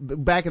 You know,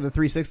 back in the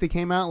 360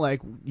 came out,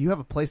 like, you have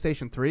a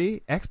PlayStation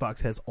 3,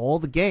 Xbox has all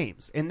the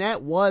games. And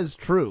that was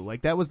true.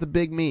 Like, that was the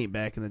big meme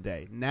back in the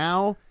day.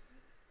 Now,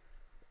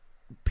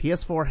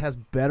 PS4 has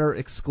better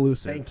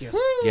exclusives. Thank you.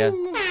 Yeah.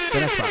 Than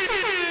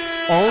Xbox.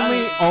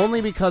 Only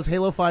because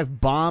Halo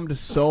 5 bombed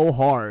so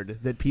hard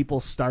that people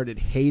started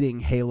hating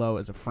Halo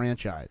as a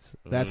franchise.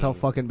 That's how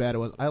fucking bad it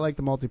was. I like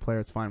the multiplayer,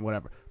 it's fine,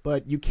 whatever.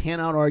 But you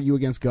cannot argue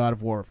against God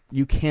of War.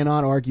 You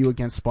cannot argue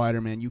against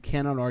Spider-Man. You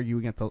cannot argue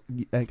against The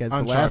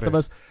Last of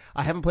Us.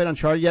 I haven't played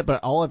Uncharted yet,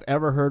 but all I've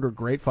ever heard are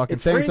great fucking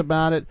It's things free?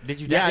 about it. Did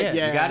you? Yeah, You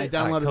got I it.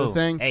 downloaded All right, cool. the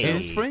thing. Hey. It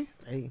is free?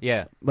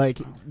 Yeah. Like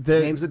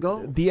the Games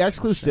ago? the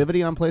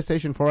exclusivity on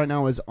PlayStation 4 right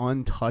now is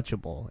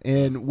untouchable.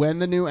 And when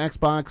the new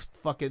Xbox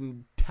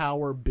fucking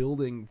tower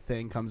building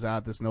thing comes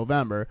out this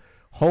November,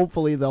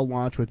 hopefully they'll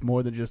launch with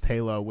more than just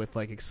Halo with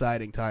like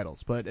exciting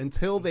titles. But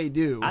until they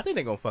do, I think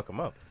they're gonna fuck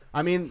them up.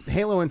 I mean,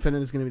 Halo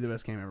Infinite is going to be the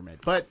best game ever made.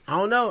 But I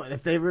don't know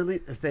if they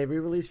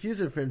re-release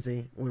Fusion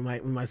Frenzy, we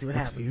might see what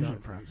happens. Fusion So.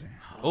 Frenzy.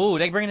 Oh,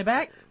 they bringing it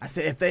back? I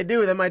said if they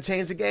do, they might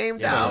change the game.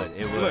 Yeah, down.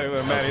 it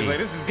would. Maddie's like,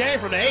 this is game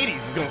from the 80s.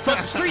 It's gonna fuck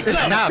the streets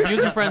up. Nah,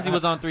 Fusion Frenzy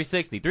was on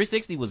 360.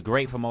 360 was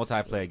great for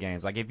multiplayer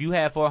games. Like if you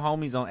had 4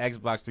 homies on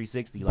Xbox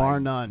 360, like, Bar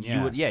none.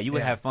 you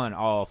would have fun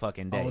all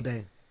fucking day. all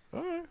day.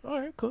 All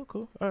right,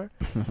 cool. All right.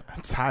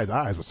 Ty's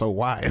eyes were so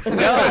wide.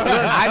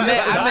 I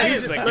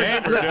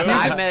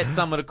met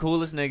some of the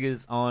coolest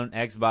niggas on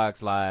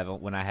Xbox Live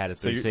when I had a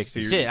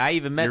 360. Shit, I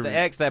even met the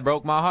ex that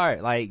broke my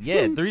heart. Like,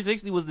 yeah,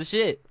 360 was the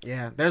shit.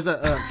 Yeah, there's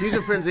a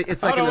Fusion Frenzy.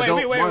 It's like Hold an on,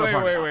 adult Mario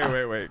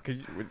Party. wait.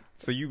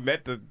 So you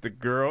met the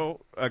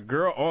girl, a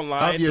girl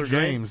online Of your through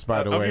game- dreams,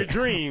 by the of way. your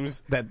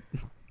dreams. That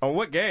On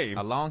what game?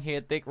 A long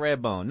haired, thick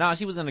red bone. Nah,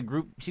 she was in a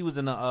group. She was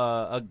in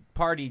a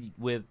party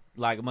with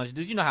like a bunch of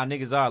dudes. You know how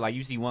niggas are. Like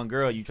you see one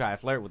girl, you try to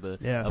flirt with her.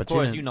 Yeah, of but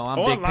course, you I'm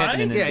Online? big pimping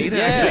in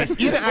this.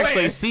 you didn't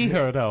actually see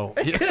her though.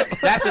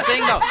 That's the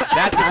thing though.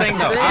 That's the thing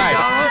though. All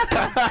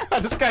right.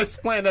 This guy's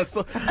playing that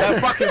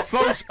fucking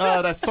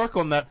that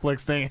circle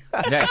Netflix thing.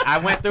 Yeah, I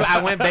went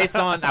based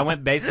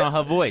on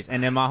her voice,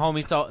 and then my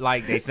homies told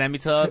like they sent me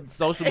to her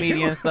social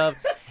media and stuff.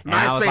 And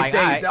I was MySpace like,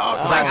 days, all right. dog.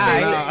 I was like,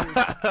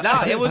 MySpace all right.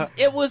 No,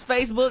 it was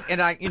Facebook, and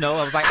I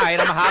was like, all right,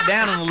 I'm gonna hop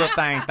down on the little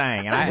thing,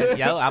 and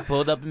I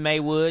pulled up in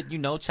Maywood,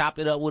 chopped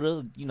it up with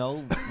a,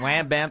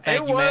 wham bam,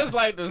 thank It you, was man.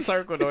 like the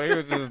circle though. It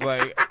was just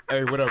like,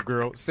 hey, what up,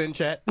 girl? Send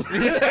chat.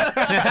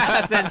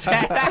 Send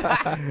chat.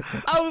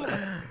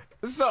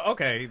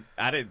 Okay,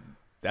 I didn't.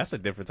 That's a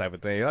different type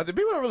of thing.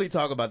 People don't really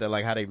talk about that,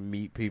 like how they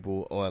meet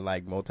people on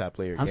like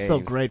multiplayer I'm games. still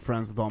great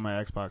friends with all my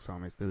Xbox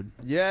homies, dude.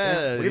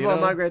 Yeah, We've you all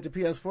know? migrated to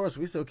PS4, so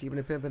we still keeping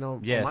it pimping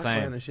on Yeah, my same.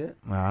 plan and shit.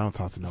 Nah, I don't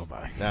talk to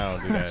nobody. No, I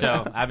don't do that.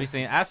 So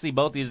I see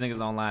both these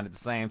niggas online at the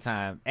same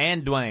time,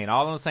 and Dwayne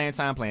all on the same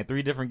time playing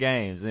 3 different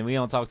games, and we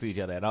don't talk to each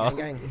other at all.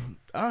 Gang, gang.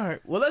 All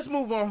right, well, let's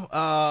move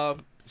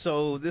on.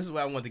 So this is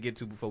what I wanted to get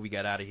to before we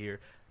got out of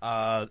here.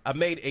 I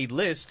made a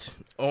list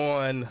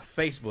on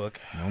Facebook.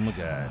 Oh my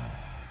god.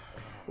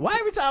 Why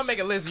every time I make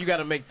a list, you got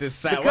to make this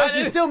sound? Because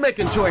you're still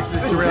making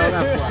choices, Jarrell.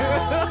 That's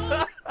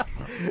why.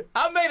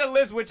 I made a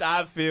list which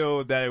I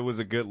feel that it was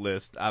a good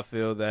list. I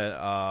feel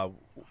that,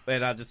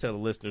 and I'll just tell the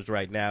listeners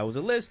right now, it was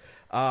a list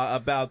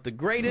about the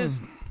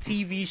greatest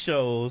TV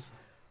shows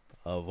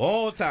of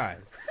all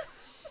time.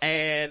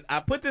 And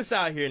I put this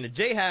out here, and the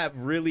J-Hive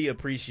really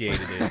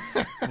appreciated it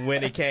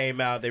when it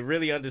came out. They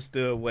really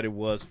understood what it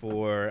was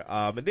for.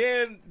 And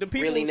then the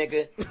people... Really,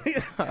 nigga?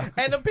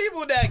 And the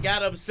people that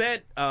got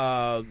upset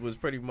was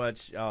pretty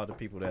much the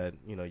people that,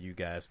 you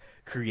guys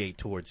create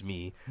towards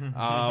me.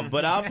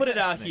 But I'll put it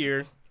out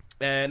here.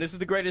 And this is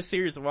the greatest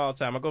series of all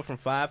time. I go from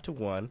 5 to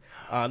 1.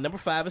 Number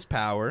 5 is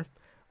Power.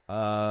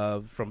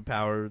 From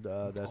Power,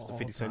 that's the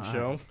 50 Cent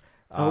show.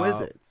 Is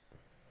it?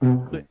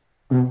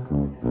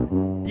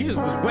 You just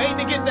was waiting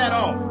to get that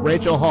off.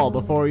 Rachel Hall,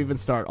 before we even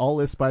start, all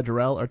lists by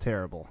Jarrell are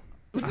terrible.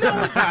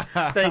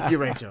 Thank you,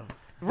 Rachel.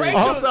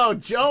 Also,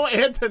 Joe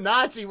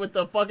Antonacci with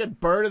the fucking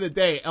bird of the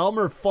day.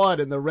 Elmer Fudd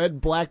in the red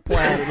black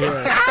plaid in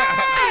here.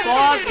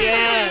 Fuck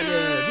yeah,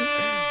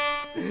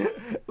 dude.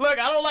 Look,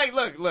 I don't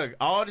like, look,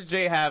 all the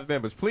J-Hive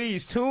members,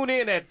 please tune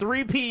in at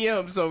 3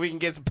 p.m. so we can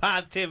get some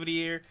positivity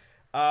here.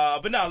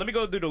 But no, let me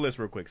go through the list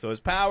real quick. So it's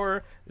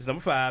Power is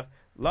number 5.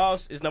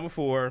 Lost is number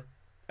 4.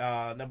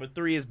 Number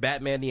 3 is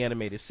Batman the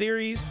Animated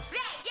Series.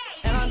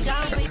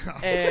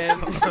 And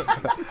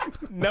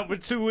number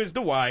 2 is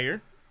The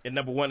Wire. And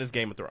number 1 is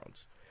Game of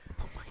Thrones.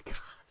 Oh my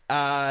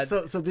god.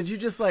 So did you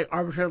just like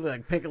arbitrarily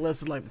like pick a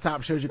list of like the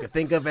top shows you could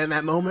think of in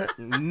that moment?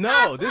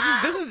 No, this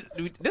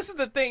is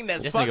the thing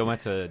that's This nigga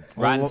went to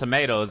Rotten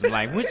Tomatoes and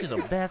like, which are the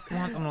best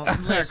ones on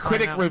the list?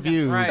 Critic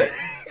review. Right.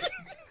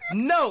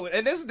 No,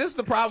 and this is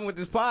the problem with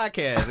this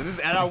podcast.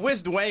 And I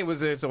wish Dwayne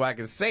was here so I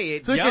could say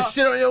it. So you can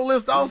shit on your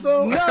list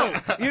also? No,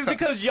 it's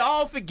because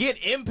y'all forget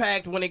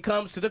impact when it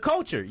comes to the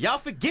culture. Y'all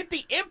forget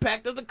the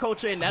impact of the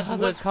culture, and that's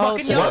what's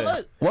fucking y'all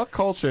up. What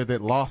culture did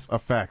Lost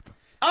affect?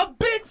 A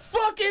big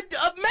fucking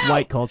amount.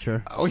 White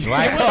culture. Oh, It wasn't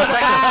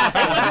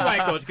white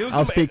culture. It was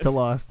I'll some- speak to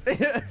Lost.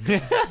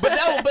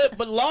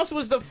 But Lost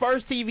was the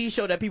first TV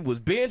show that people was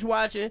binge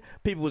watching.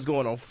 People was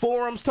going on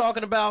forums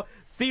talking about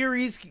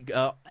theories,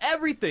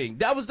 everything.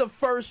 That was the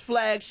first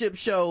flagship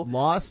show.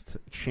 Lost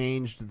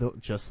changed,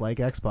 just like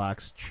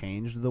Xbox,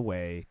 changed the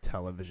way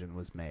television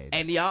was made.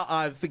 And y'all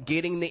are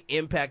forgetting the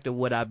impact of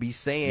what I be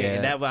saying, Yeah.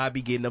 and that's why I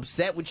be getting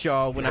upset with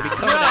y'all when I be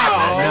coming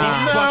out with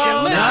these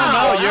fucking lists.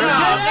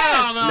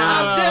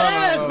 I'm dead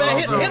ass, man.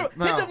 Hit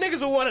them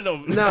niggas with one of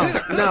them.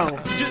 No.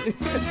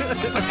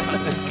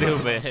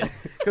 Stupid.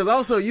 Because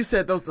also you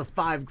said those are the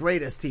 5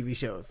 greatest TV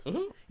shows.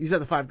 Mm-hmm. You said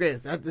the 5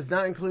 greatest. That does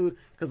not include,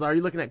 because are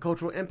you looking at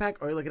cultural impact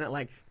or are you looking at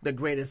like the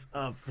greatest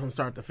from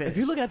start to finish? If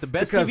you're looking at the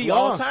best Because TV of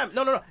all Lost- time,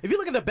 no. If you're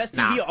looking at the best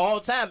TV of all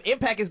time,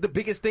 impact is the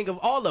biggest thing of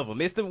all of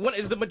them. It's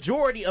the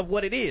majority of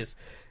what it is.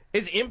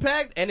 It's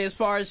impact, and as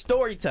far as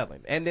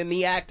storytelling, and then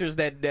the actors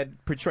that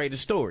portray the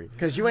story.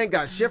 Because you ain't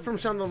got shit from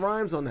Shonda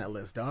Rhimes on that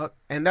list, dog,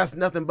 and that's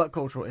nothing but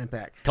cultural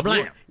impact.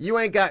 Kablam. You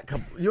ain't got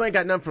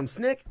nothing from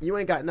SNCC. You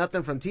ain't got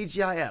nothing from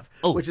TGIF,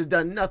 which has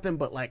done nothing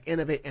but like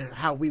innovate in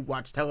how we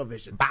watch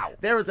television. Bow.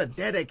 There is a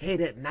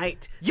dedicated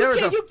night. You There is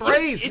can't- a you-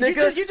 phrase, you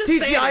nigga. just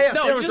saying TGIF. it.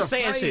 No, there you're is just a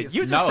saying phrase. shit.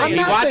 You're just No, saying he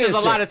shit. watches saying a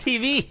lot shit. of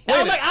TV.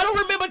 I'm like, I don't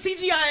remember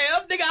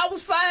TGIF, nigga. I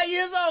was 5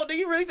 years old. Nigga,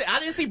 you really think I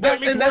didn't see Boy That's-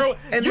 Meets and that's- World?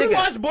 and You nigga-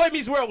 watched Boy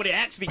Meets World when it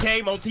actually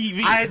came on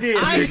TV. I did.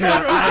 I nigga. saw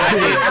the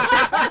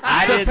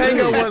I did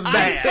Topanga too. was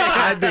bad.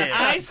 I did.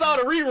 I saw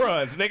the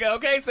reruns, nigga.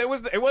 Okay, so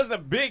it wasn't a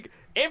big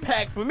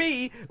impact for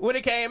me when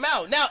it came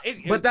out. Now,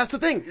 But that's the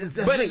thing.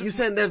 But You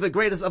said they're the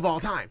greatest of all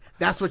time.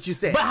 That's what you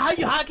said. But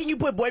how can you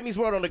put Boy Meets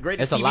World on the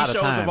greatest It's a TV lot of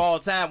shows time. of all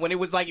time when it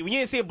was like you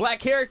didn't see a black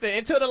character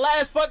until the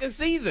last fucking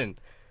season?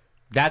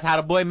 That's how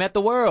the boy met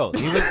the world.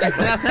 He was,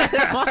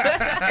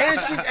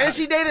 and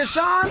she dated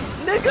Sean,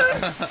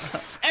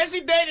 nigga. And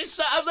she dated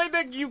Sean. I'm like,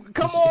 nigga, you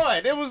come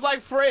on. It was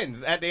like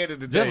Friends at the end of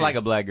the day. just like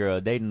a black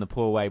girl dating the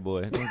poor white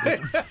boy.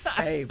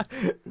 Hey,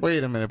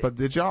 Wait a minute, but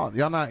did y'all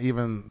not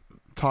even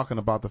talking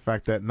about the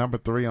fact that number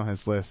 3 on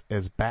his list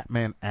is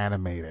Batman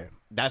animated?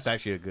 That's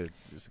actually good.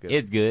 It's good.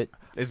 It's good.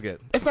 It's good.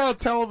 It's not a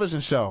television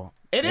show.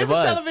 It is It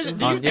was. a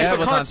television. On- You- yeah, It's it a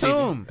was on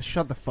cartoon.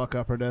 Shut the fuck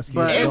up, Radesky.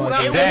 But It it's was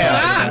not-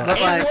 not. But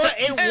like-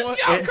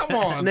 It Come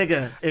on.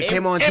 nigga, it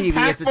came on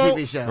TV. It's a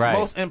TV show. Right.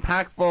 Most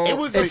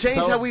impactful. It changed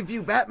how we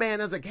view Batman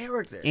as a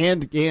character.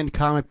 and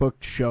comic book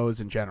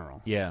shows in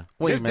general. Yeah.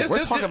 Wait a minute. We're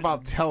this- talking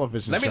about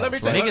television Let me shows,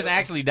 tell right? you- Niggas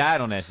actually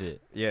died on that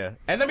shit. Yeah,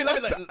 and let me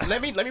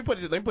put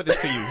this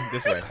to you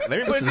this way. Let me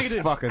put it This to is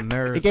you. fucking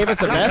nerds. It gave us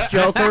the best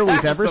Joker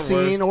we've ever the worst.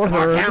 seen or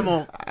heard.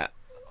 Camel.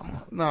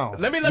 No.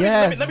 Let me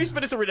Yes.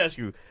 spit it to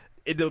Radescu.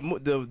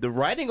 The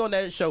writing on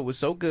that show was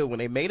so good when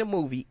they made a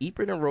movie.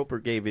 Ebert and Roper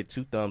gave it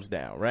 2 thumbs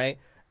down, right?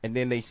 And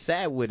then they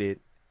sat with it,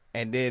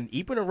 and then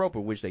Ebert and Roper,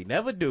 which they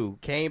never do,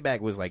 came back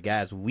and was like,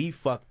 guys, we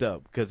fucked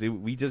up because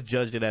we just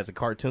judged it as a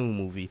cartoon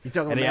movie. You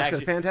talking And about they Mask of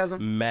the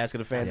Phantasm? Mask of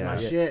the Phantasm. My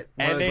yeah. shit.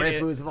 One And of the then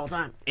greatest movies of all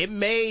time. It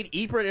made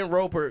Ebert and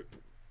Roper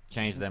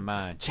Changed their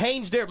mind.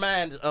 change their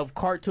minds of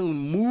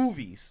cartoon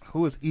movies.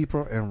 Who is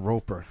Ebert and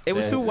Roper? It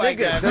was 2 white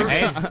Nigga,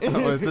 guys.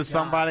 Oh, is this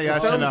somebody I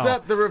should Thumbs know?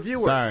 up the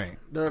reviewers. Sorry.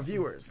 The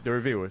reviewers. The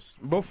reviewers.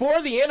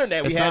 Before the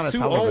internet, we It's had not a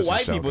 2 old television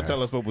white show, people guys.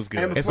 tell us what was good.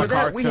 And It's before a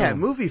that, we cartoon. had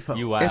movie folk.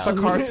 You wild. It's a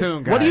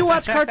cartoon, guys. What do you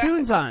watch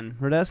cartoons on,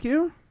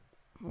 Radescu?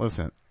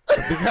 Listen,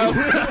 Because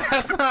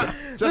that's not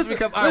just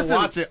because I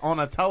watch it on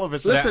a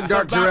television. Listen,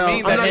 Dark does not Jarrell,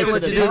 mean I'm that not gonna it's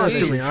let you do this to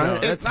TV me. show. All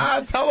right? It's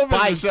not a television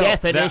By show.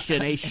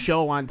 definition, a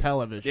show on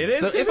television. It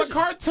is. It's a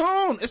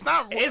cartoon. It's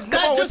not. It's come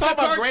not on, just we're a talking about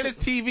cartoon. greatest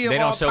TV They of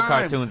don't all show time.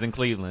 cartoons in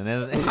Cleveland.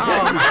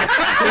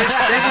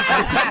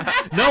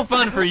 No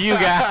fun for you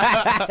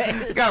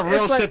guys. You got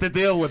real It's like- shit to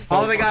deal with.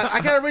 Oh, Folks. they got.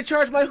 I gotta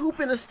recharge my hoop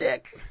in a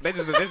stick. They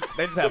just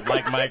have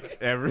like Mike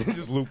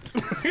just looped.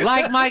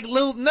 Like Mike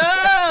Loop.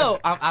 No,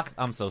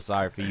 I'm so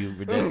sorry for you,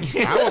 ridiculous.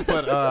 I would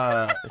put.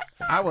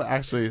 I would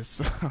actually.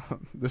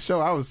 The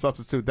show I would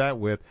substitute that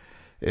with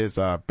is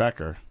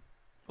Becker.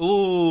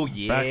 Ooh,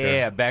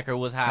 yeah, Becker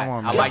was hot. Come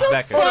on, I man. like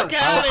Becker. Fuck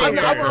out of here.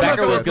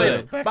 Becker was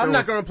good. But I'm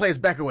not gonna replace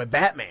Becker with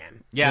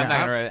Batman. Yeah, I'm not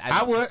gonna.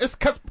 I would. It's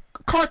because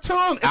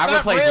cartoon. It's I not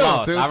replaced real,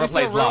 Lost. dude. I These are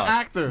replaced real Lost.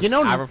 actors. You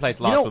know, I replaced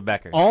Lost with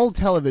Becker. All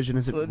television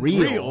isn't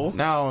real.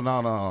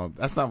 No.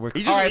 That's not what.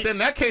 You All just- right, then in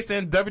that case,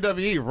 then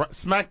WWE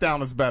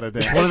SmackDown is better.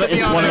 Then It's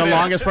one of the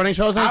longest running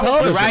shows on I would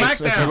put television. Right.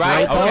 It's a SmackDown. great Right. I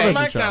would put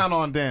television show. SmackDown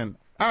on then.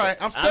 All right,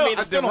 I still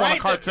don't want a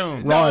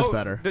cartoon. Raw is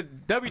better. The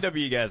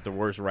WWE has the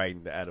worst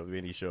writing out of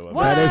any show.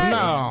 That is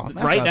No,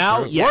 that's right not now.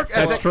 true. Yes,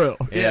 that's true.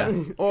 Yeah.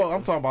 Well,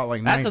 I'm talking about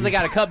like That's because they 90s.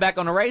 got to cut back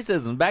on the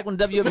racism. Back when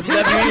WWE was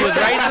racist,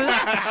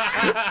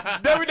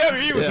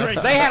 WWE was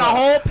racist. they had a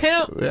whole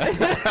pimp. Vince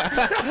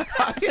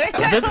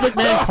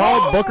McMahon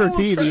called Booker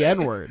T the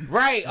N-word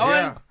Right.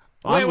 Yeah.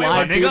 on Wait,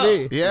 live my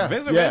nigga. TV. Yeah.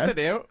 Vince McMahon Yeah. said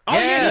that. Oh Yeah,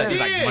 yeah, it's he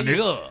like, my did.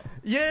 nigga.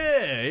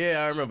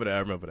 Yeah, I remember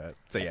that.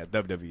 So yeah,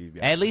 WWE.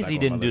 At least he Like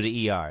on didn't my do list.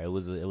 the ER.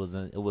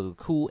 It was a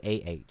cool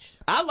AH.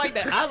 I like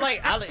that. I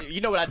like.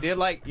 You know what I did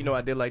like? You know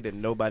I did like that.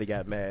 Nobody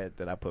got mad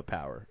that I put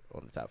Power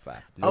on the top 5.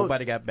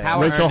 Nobody got mad.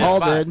 Power Rachel earned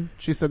Hall his spot. did.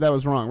 She said that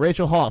was wrong.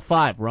 Rachel Hall,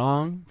 5,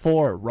 wrong.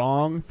 4,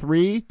 wrong.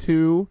 3,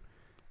 2,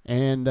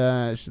 and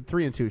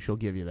 3 and 2. She'll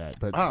give you that,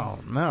 but Oh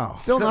no.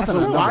 still nothing.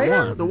 The on Wire.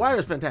 number 1. The Wire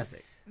is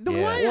fantastic.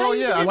 Well,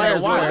 yeah, I mean,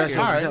 Wire's Wire. one of the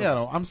All best right,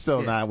 shows. I'm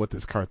still not with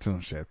this cartoon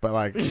shit, but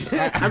like, But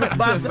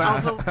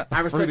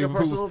I respect your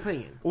personal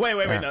opinion.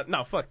 Wait.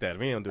 No, fuck that.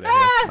 We don't do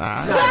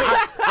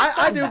that.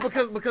 I do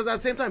because at the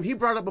same time he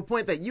brought up a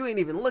point that you ain't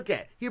even look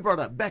at. He brought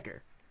up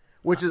Becker,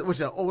 which is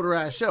an older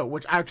ass show,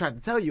 which I tried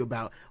to tell you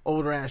about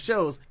older ass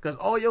shows because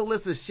all your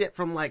list is shit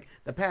from like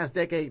the past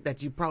decade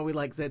that you probably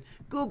like said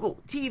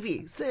Google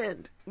TV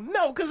send.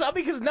 No, because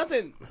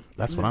nothing.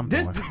 that's what I'm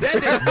This doing.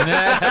 because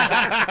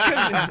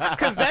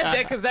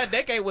that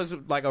decade was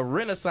like a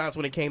renaissance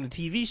when it came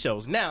to TV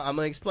shows. Now I'm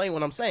gonna explain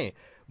what I'm saying.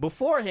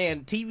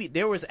 Beforehand,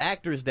 there was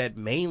actors that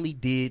mainly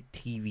did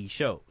TV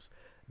shows.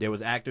 There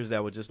was actors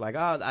that were just like,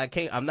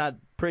 I'm not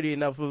pretty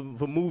enough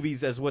for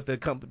movies as what the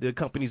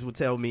companies would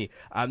tell me.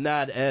 I'm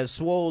not as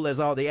swole as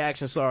all the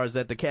action stars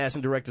that the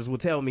casting directors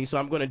would tell me. So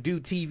I'm going to do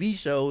TV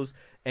shows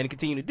and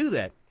continue to do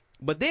that.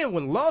 But then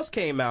when Lost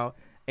came out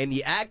and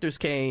the actors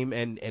came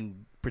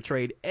and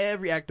portrayed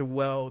every actor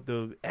well,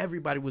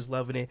 everybody was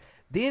loving it.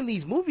 Then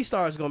these movie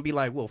stars are gonna be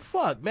like, well,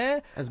 fuck,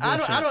 man.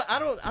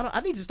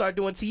 I need to start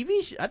doing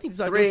TV. I need to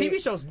start doing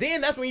TV shows.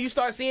 Then that's when you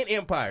start seeing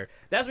Empire.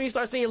 That's when you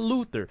start seeing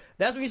Luther.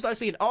 That's when you start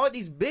seeing all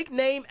these big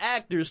name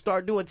actors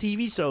start doing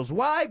TV shows.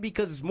 Why?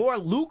 Because it's more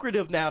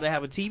lucrative now to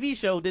have a TV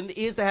show than it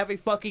is to have a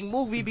fucking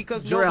movie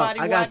because Jarrell, nobody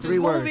I got watches 3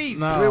 words. movies.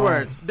 No. 3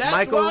 words. That's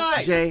Michael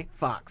why. J.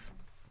 Fox.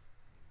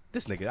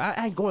 This nigga,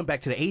 I ain't going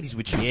back to the 80s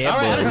with you. Yeah, All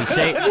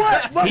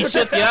right? boy. He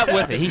shook you up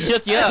with it. He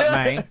shook you up,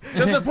 man.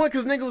 That's the point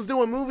because nigga was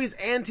doing movies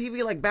and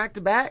TV like back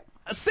to back.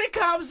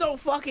 Sitcoms don't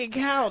fucking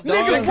count, dog.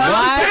 Nigga,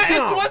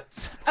 That's what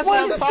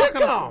what is I'm a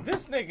talking sitcom? about.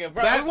 This nigga,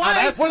 bro. That- why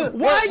that's- why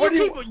what do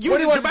you you- keep what do you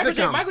using watch Michael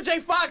J. sitcom? Michael J.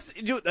 Fox?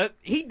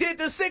 He did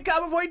the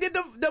sitcom before he did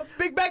the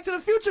big Back to the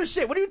Future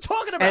shit. What are you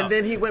talking about? And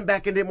then he went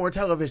back and did more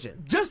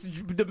television. just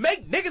to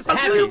make niggas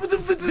happy.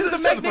 Just to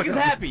make niggas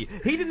happy.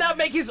 He did not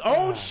make his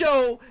own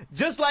show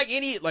just like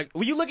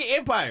when you look at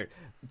Empire,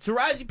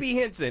 Taraji P.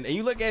 Henson, and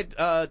you look at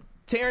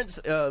Terrence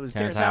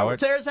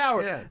Howard.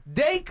 Yeah.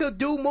 They could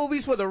do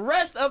movies for the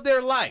rest of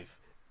their life.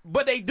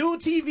 But they do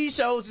TV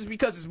shows just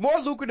because it's more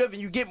lucrative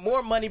and you get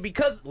more money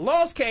because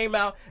Lost came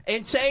out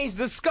and changed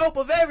the scope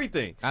of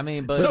everything. I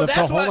mean, but So that's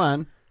hold what-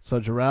 on.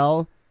 So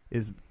Jarrell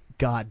is,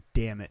 god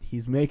damn it,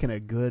 he's making a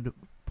good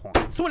point.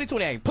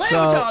 2020 ain't playing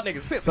with y'all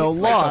niggas. So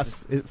Play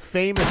Lost,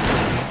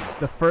 famously,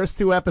 the first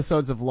 2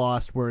 episodes of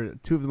Lost were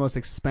 2 of the most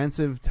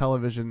expensive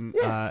television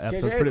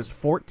episodes. JJ. Produced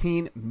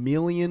 $14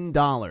 million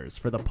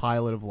for the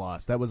pilot of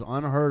Lost. That was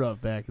unheard of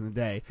back in the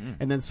day.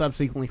 And then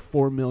subsequently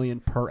 $4 million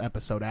per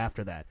episode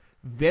after that.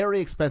 Very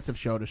expensive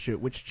show to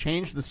shoot, which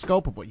changed the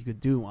scope of what you could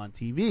do on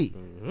TV.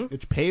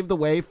 Which paved the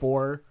way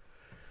for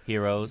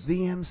Heroes.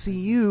 the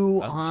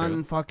MCU on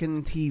true.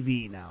 fucking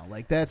TV now.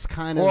 Like, that's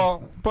kind of...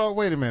 Well, but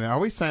wait a minute. Are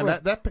we saying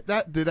that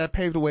did that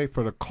pave the way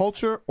for the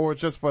culture or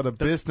just for the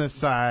business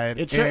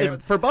side?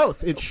 For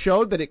both. It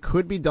showed that it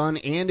could be done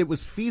and it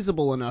was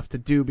feasible enough to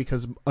do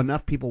because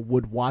enough people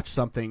would watch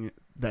something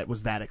that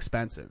was that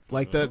expensive.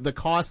 Like the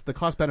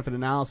cost benefit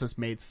analysis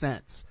made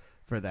sense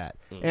for that.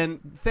 And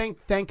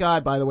thank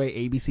God, by the way,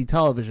 ABC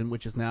Television,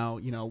 which is now,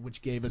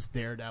 which gave us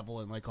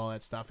Daredevil and like all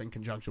that stuff in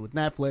conjunction with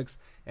Netflix,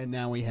 and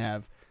now we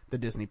have the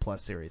Disney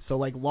Plus series. So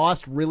like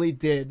Lost really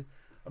did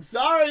I'm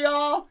sorry,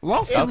 y'all.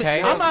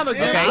 Okay. I'm not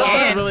against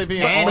Lawson really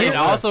being and on it the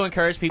also list.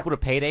 encouraged people to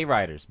pay their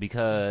writers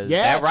because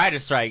Yes. that writer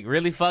strike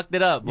really fucked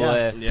it up,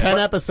 boy. Yeah. 10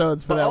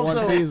 episodes for that one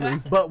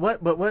season. But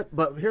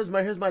here's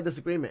my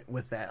disagreement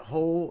with that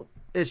whole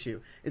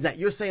issue is that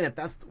you're saying that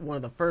that's one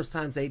of the first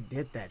times they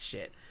did that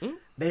shit.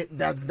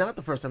 That's not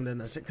the first time they did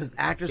that shit because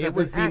actors have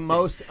been acting.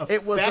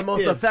 It was the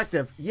most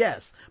effective,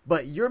 yes.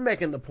 But you're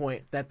making the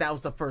point that that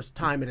was the first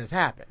time it has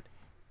happened.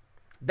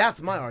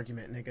 That's my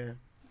argument, nigga.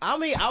 I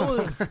mean, I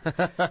was.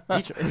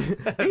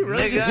 He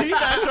really. He's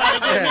not trying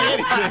to give me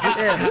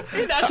anything.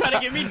 He's not trying to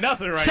give me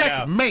nothing right now.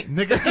 Checkmate,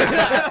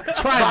 nigga.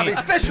 Try me.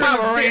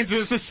 Power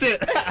Rangers and shit.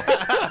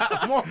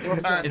 It's Morphin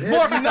time.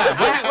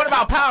 What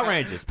about Power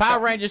Rangers? Power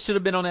Rangers should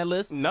have been on that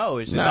list. No,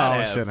 it should not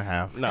have. It shouldn't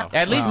have. No.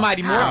 At least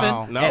Mighty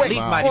Morphin. No. At Wait,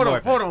 least Mighty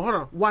Morphin. Hold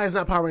on. Why is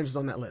not Power Rangers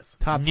on that list?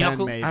 Top 10,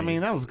 Knuckle. maybe. I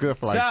mean, that was good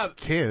for like Stop.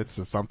 kids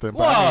or something.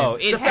 But Whoa!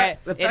 The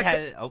fact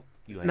that- Oh,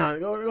 you had. No,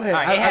 go ahead.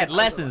 All right, it had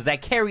lessons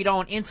that carried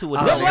on into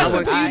what adulthood.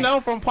 lesson do you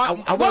know from I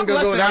what wasn't gonna go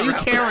lesson that are you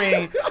route.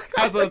 carrying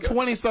as a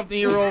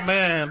 20-something-year-old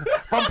man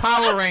from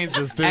Power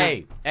Rangers, dude?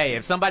 Hey,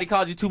 if somebody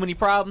called you too many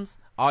problems,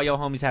 all your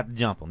homies have to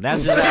jump them.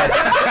 That's just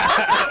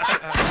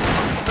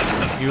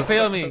you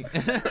feel me?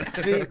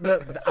 See,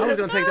 I was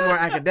going to take the more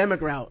academic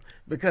route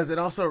because it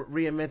also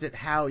reinvented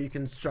how you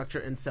can structure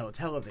and sell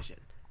television.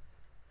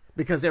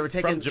 Because they were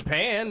taking From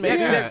Japan, maybe.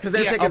 because they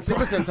were taking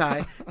Super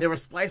Sentai, they were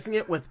splicing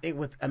it with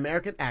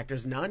American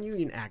actors,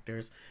 non-union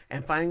actors,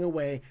 and finding a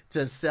way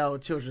to sell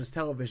children's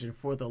television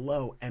for the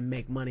low and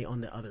make money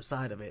on the other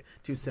side of it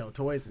to sell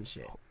toys and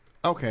shit.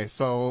 Okay,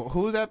 so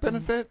who did that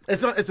benefit?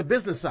 It's a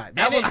business side.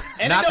 Not the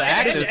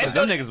actors, because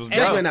them niggas was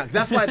Anyway, broke. now,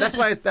 that's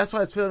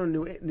why it's filmed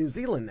in New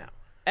Zealand now.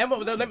 And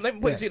let me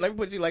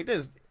put it like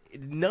this: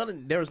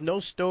 there was no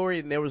story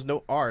and there was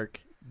no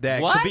arc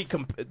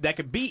that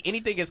could be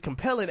anything as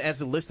compelling as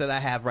the list that I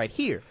have right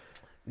here.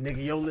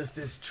 Nigga, your list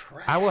is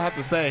trash. I will have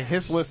to say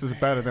his list is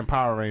better than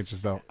Power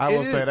Rangers, though. I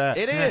will say that.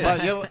 It is.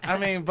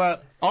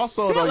 But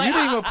also, See, though, like, you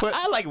didn't even put.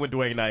 I like it with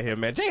Dwayne not here,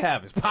 man.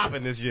 J-Hive is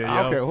popping this year,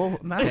 yo. Okay, well,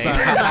 that's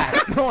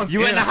not. No one's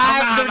You in getting the it.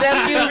 hive for the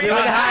nephew? You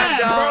in the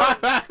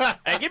hive, dog?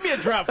 Hey, give me a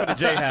drop for the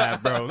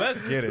J-Hive, bro.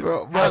 Let's get it.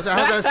 How's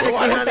that $100? You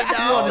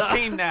on the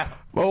team now.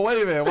 Well,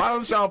 wait a minute. Why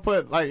don't y'all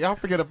put y'all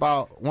forget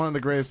about one of the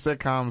greatest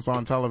sitcoms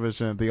on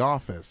television, The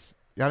Office?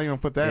 Y'all didn't even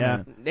put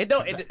that in. They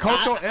don't.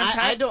 Cultural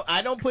impact?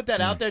 I don't put that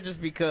out there just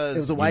because It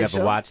was a You white never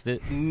show. watched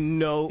it?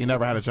 No. You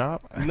never had a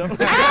job? No.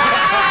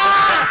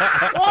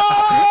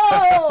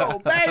 Whoa!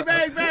 Bang,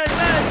 bang, bang, bang,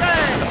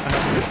 bang!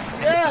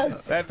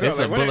 Yes! That's It's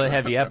a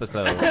bullet-heavy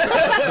episode.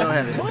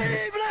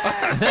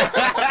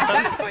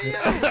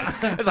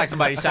 It's like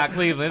somebody shot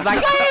Cleveland. It's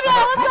like,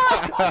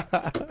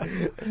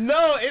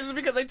 No, it's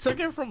because they took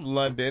it from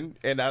London,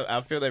 and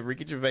I feel that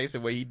Ricky Gervais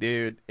and what he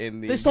did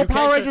in the They stole UK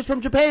Power show- Rangers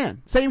from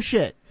Japan. Same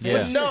shit.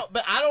 But no,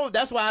 but I don't.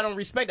 That's why I don't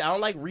respect it. I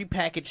don't like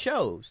repackaged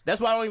shows.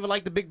 That's why I don't even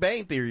like The Big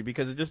Bang Theory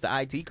because it's just the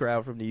IT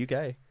crowd from the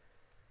UK.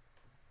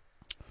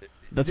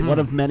 That's one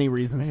of many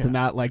reasons to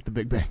not like the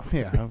Big Bang.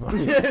 Yeah. But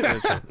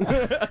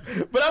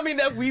I mean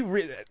that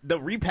the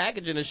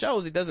repackaging of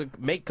shows, it doesn't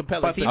make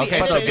compelling TV. okay,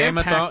 And so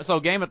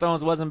it- Game of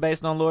Thrones wasn't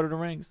based on Lord of the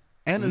Rings?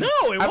 And No,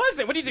 it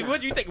wasn't. What do you think? What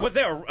do you think? Was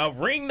there a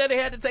ring that they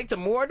had to take to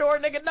Mordor,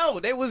 nigga? No,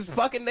 they was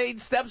fucking they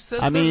stepsisters.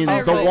 I mean, and the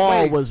everything.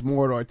 wall was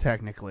Mordor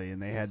technically,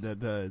 and they had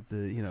the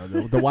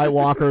White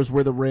Walkers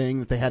were the ring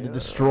that they had to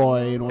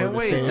destroy in order And to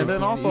wait, save. and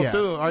then also Yeah.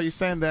 too, are you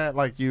saying that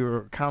like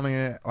you're counting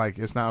it like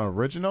it's not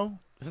original?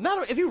 It's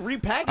not. If you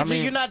repackage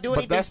it, you're not doing but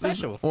anything that's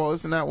special. Well,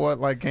 isn't that what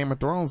like Game of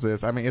Thrones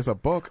is? I mean, it's a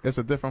book. It's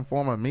a different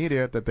form of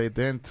media that they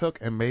then took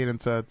and made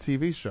into a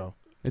TV show.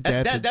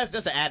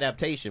 That's an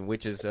adaptation,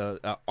 which is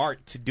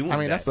art to doing. I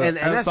mean, that.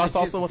 that's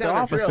also what The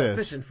Office is.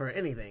 Fishing for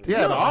anything.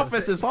 Yeah, The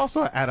Office is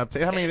also an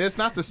adaptation. I mean, it's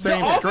not the same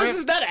The Office script.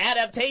 is not an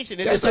adaptation.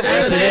 It's Yes,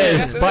 just it It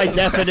is by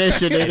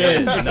definition. It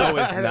is. No,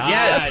 it's not.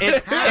 Yes,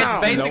 it's No,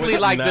 basically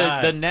it's like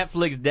not. the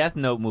Netflix Death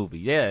Note movie.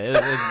 Yeah,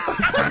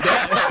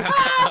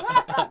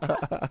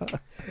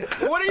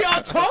 What are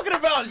y'all talking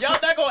about? Y'all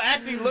not gonna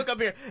actually look up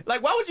here.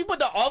 Like, why would you put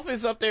The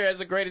Office up there as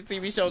the greatest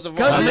TV shows of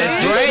all time?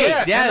 it's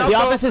great. Yeah, The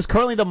Office is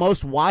currently the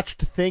most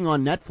watched thing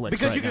on Netflix.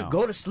 Because right you now. can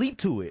go to sleep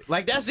to it.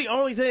 Like, that's the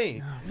only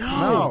thing.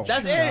 No,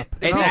 That's it.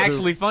 It's No,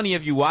 actually funny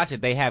if you watch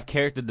it. They have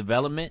character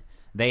development.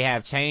 They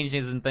have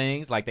changes and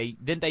things. Like they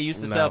used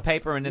to sell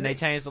paper and then they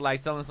changed to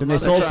like selling some Then they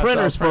other sold stuff.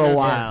 printers for a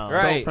while.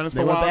 Right. So printers They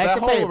for a went while. back That to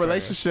whole paper.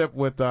 relationship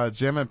with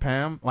Jim and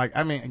Pam, like,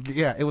 I mean,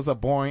 yeah, it was a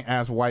boring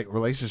ass white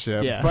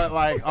relationship. Yeah. But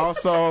like,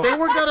 also, They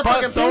worked out a but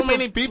fucking so paper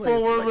many people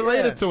place. were Like,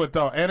 related yeah. to it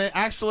though, and it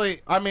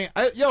actually, I mean,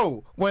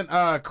 when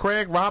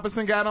Craig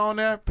Robinson got on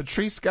there,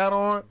 Patrice got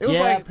on, it was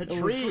Yeah, like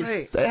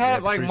Patrice. they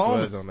had like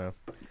moments.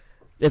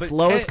 It's But-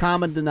 lowest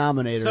common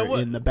denominator So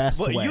what, in the best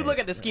but way. you look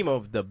at the scheme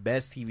of the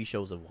best TV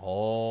shows of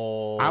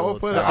all I will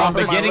put it time. on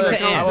From beginning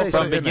list. to I will end. put From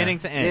it in beginning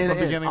there. to end. From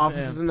beginning to Office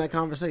end. is in that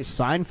conversation.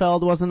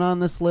 Seinfeld wasn't on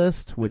this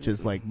list, which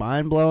is like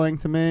mind blowing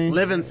to me.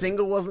 Living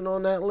Single wasn't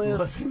on that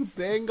list.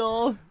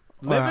 Single.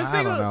 Well, Living I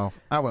Single? don't know.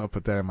 I wouldn't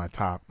put that in my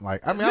top.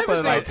 Like, I mean, I Living put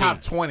it like Single-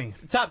 top 20.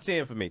 Top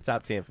 10 for me.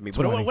 Top 10 for me.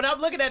 20. But when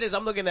I'm looking at this,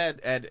 I'm looking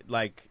at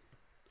like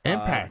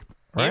Impact,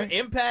 right?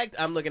 Impact.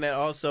 I'm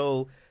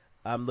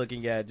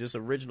looking at just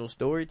original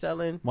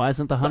storytelling. Why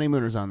isn't The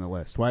Honeymooners on the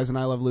list? Why isn't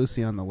I Love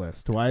Lucy on the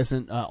list? Why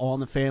isn't All in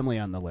the Family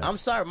on the list? I'm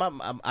sorry,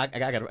 I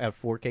got a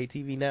 4K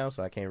TV now,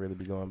 so I can't really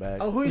be going back.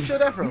 Oh, who you steal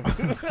that from?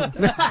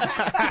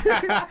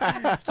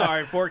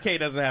 Sorry, 4K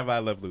doesn't have I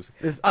Love Lucy.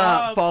 It's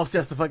false.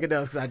 Yes, the fuck it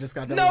does because I just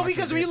got that. No,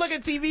 because when you look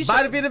at TV shows,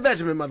 Buy the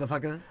Benjamin,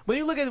 motherfucker. when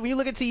you look at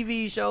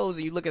TV shows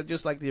and you look at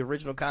just like the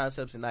original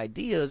concepts and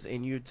ideas,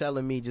 and you're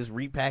telling me just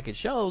repackaged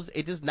shows,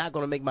 it's just not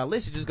going to make my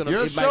list. It's just going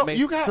to.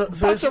 You got a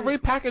bunch of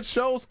repackaged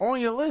shows on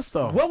your list,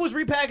 though. What was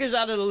repackaged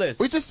out of the list?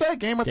 We just said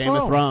Game of Game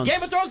of Thrones. Thrones.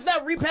 Game of Thrones is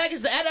not repackaged.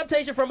 It's an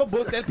adaptation from a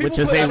book that people Which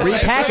is put a out there.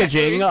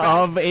 repackaging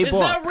of a It's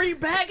book. not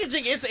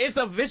repackaging. It's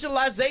a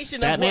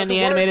visualization Batman of what the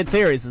animated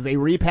series is a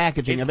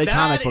repackaging of a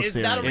comic book It's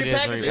series. not a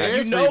repackaging. It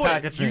is You know it.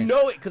 repackaging. You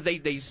know it because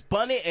they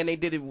spun it and they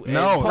did it.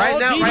 No. Right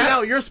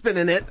now, you're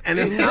spinning it, and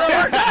it's No, not.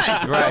 it's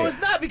not. Right. No,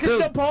 it's not because you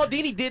know Paul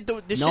Dini did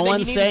the shit No that he one's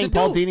needed saying to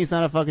Paul do. Dini's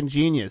not a fucking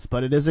genius,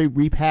 but it is a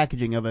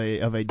repackaging of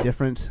a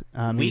different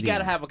We medium. got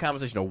to have a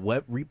conversation of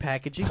what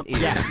repackaging is.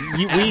 Yes,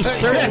 we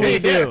certainly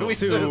do.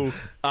 To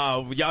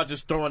y'all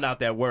just throwing out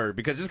that word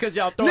because just because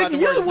y'all throw out the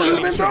Nigga, you're word, the one who's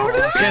been throwing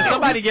it out. Can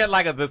somebody get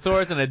like a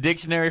thesaurus and a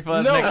dictionary for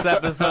us next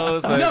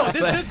episode? So No,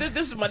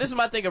 this is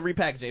my thing of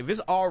repackaging. If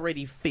it's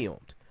already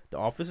filmed, The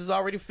Office is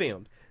already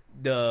filmed,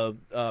 the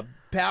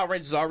Power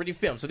Rangers is already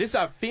filmed. So this is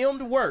how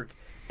filmed work.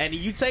 And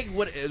you take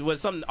what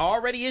something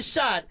already is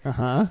shot,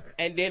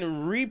 and then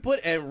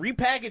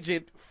repackage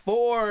it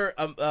for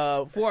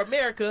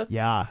America.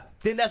 Yeah.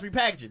 Then that's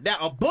repackaging. Now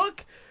a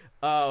book,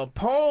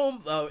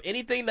 poem,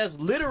 anything that's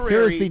literary.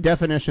 Here's the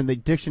definition, the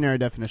dictionary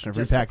definition of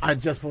repackaging. I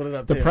just pulled it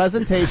up. The too.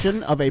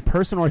 presentation of a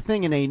person or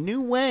thing in a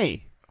new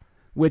way.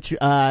 Which,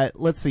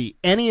 let's see,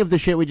 any of the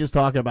shit we just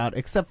talked about,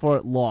 except for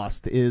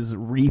Lost, is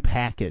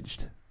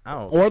repackaged.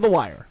 Or The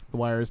Wire. The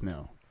Wire is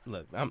new.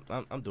 Look,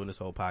 I'm doing this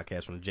whole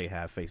podcast from the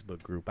J-Hive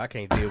Facebook group. I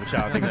can't deal with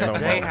y'all niggas no more.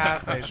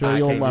 J-Hive. Sure,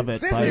 you'll love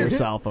it by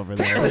yourself over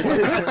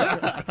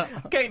there.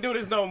 Can't do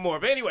this no more.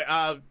 But anyway,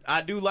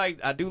 I do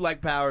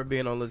like Power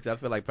being on this. 'Cause I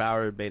feel like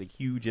Power made a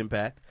huge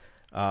impact.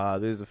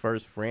 This is the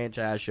first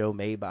franchise show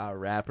made by a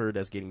rapper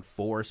that's getting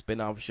 4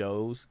 spin-off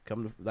shows.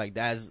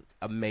 That's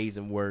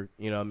amazing work.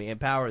 You know what I mean? And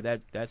Power,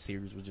 that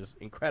series was just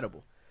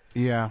incredible.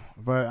 Yeah,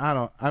 but I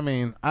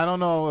don't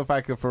know if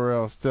I could for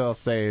real still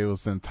say it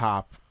was in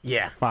top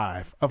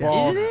 5 of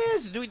all. It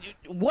is. Dude,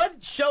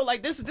 what show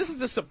like this? This is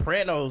The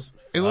Sopranos.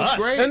 It was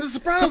great. And the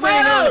Sopranos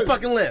ain't on the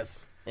fucking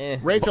list.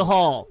 Rachel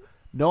Hall.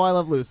 No I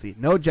Love Lucy.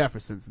 No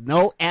Jeffersons.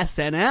 No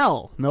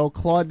SNL. No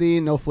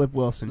Claudine. No Flip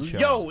Wilson show.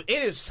 Yo,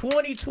 it is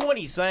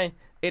 2020, son.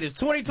 It is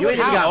 2020. You ain't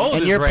even got- How old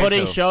And is you're Rachel?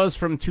 putting shows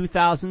from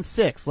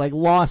 2006, like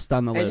Lost,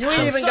 on the And list. you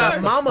ain't even got Shut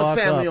the Mama's fuck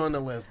Family up. on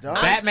the list, dog.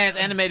 Batman's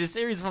animated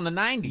series from the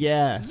 90s.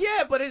 Yeah.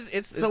 Yeah, but it's So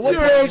it's what a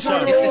page major show.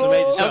 on It's a it?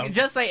 major show. Okay,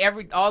 just say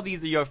all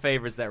these are your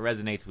favorites that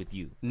resonates with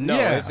you. No,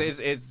 Yeah.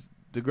 it's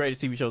the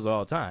greatest TV shows of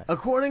all time.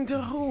 According to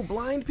who?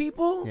 Blind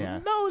people? Yeah.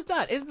 No, it's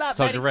not. It's not.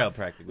 So Maddie- Jarrell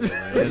practically.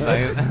 It's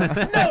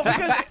like- No,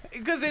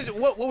 because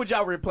what would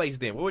y'all replace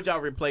then? What would y'all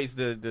replace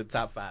the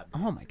top 5?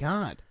 Oh, my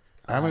God.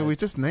 I mean, we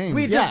just named.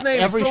 We it. just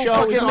named every so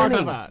show we fucking talked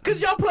many. about.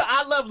 Because y'all put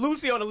I Love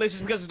Lucy on the list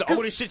just because it's the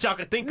oldest shit y'all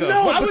could think of.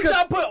 No, Why would because-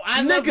 y'all put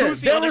I Love Nigga,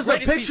 Lucy there on the was a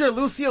greatest picture of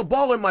Lucille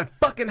Ball in my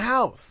fucking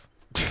house.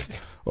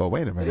 Well,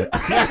 wait a minute. he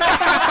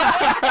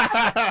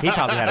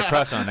probably had a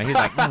crush on her. He's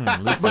like,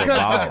 Lucille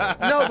Ball.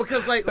 No,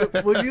 because like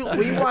when you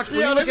watch, when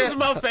Yo, you look this is at,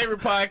 my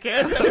favorite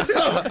podcast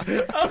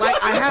episode.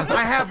 like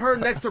I have her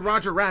next to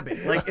Roger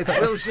Rabbit. Like it's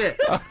real shit.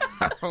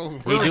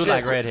 He do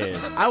like redheads.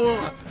 I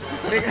will.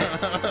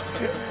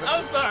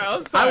 I'm sorry. I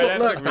will That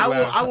look. took me I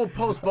loud. will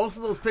post both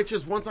of those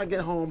pictures once I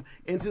get home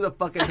into the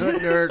fucking Hood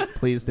Nerd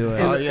Please do it.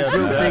 in the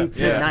group thing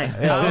tonight.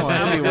 I want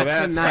to see what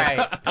that's Tonight.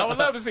 Right. I would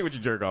love to see what you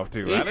jerk off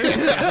to.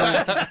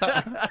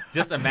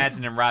 Just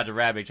imagining Roger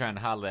Rabbit trying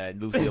to holler at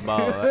Lucille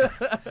Ball.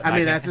 I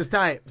mean, that's his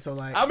type. So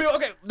like, I mean,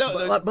 okay,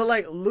 no, but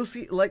like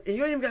Lucy, like, and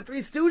you ain't even got Three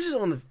Stooges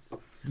on this.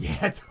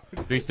 Yeah.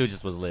 Three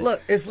Stooges was lit. Look,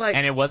 it's like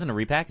And it wasn't a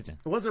repackaging.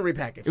 it wasn't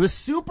repackaged. It was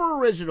super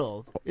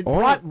original. It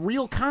brought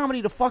real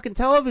comedy to fucking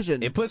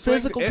television. it puts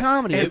physical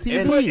comedy on It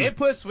TV.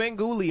 put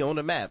Svengoolie on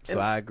the map. So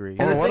I agree.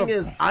 And the thing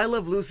is, I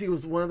Love Lucy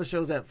was one of the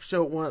shows that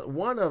showed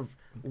one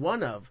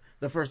of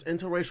the first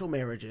interracial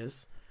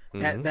marriages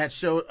that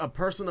showed a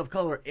person of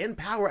color in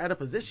power at a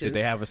position. Did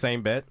they have the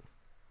same bet?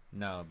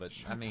 No, but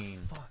I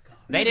mean,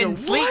 they didn't Nigga,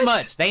 sleep what?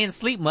 much. They didn't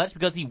sleep much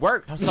because he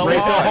worked so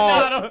Rachel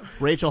hard. Hall.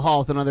 Rachel Hall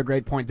with another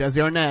great point.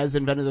 Desi Arnaz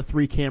invented the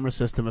 3-camera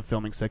system of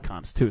filming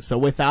sitcoms too. So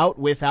without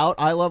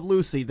I Love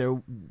Lucy, there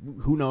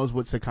who knows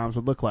what sitcoms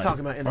would look like.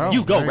 talking about Well,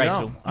 You go, there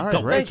Rachel. All right,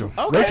 Go. Rachel.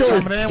 Okay. Rachel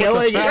is Coming in with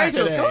killing the it facts.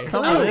 today.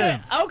 Come on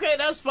in. Okay,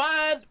 that's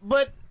fine,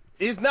 but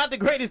it's not the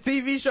greatest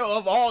TV show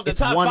of all the It's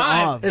top one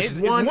 5. of. It's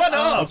one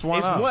of. It's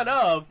one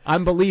of.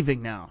 I'm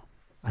believing now.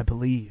 I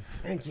believe.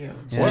 Thank you.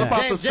 What Yeah.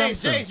 about the James,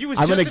 Simpsons? you was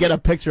I'm gonna just get in a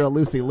picture of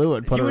Lucy Liu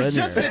and put You her in was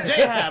just there. in the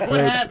J-Hive. What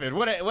Wait. happened?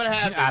 What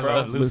happened, I bro?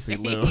 love Lucy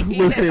Lucy. Liu.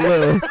 Lucy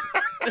Liu.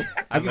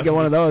 I could get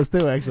one of those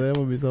too. Actually, that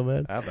would be so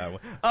bad. How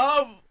about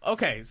one?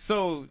 Okay,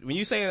 so when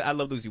you say I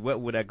Love Lucy, what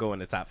would that go in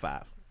the top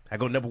 5? I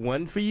go number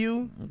 1 for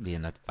you.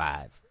 Being a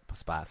 5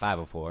 spot, 5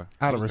 or 4.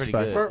 Out It of was pretty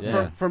respect.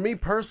 good. For me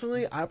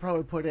personally, I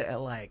probably put it at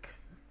like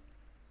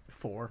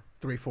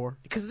 3, 4.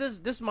 Because this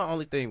is my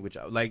only thing with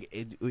y'all. Like,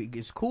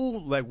 it's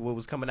cool, like, what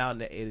was coming out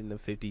in the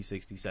 50s,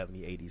 60s,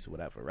 70s, 80s,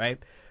 whatever, right?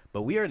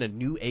 But we are in a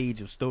new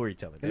age of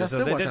storytelling. And I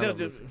still watch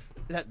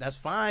That's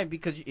fine,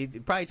 because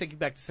it probably take you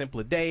back to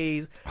simpler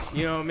days.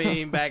 You know what I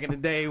mean? Back in the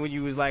day when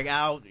you was, like,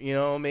 out, you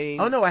know what I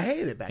mean? Oh, no, I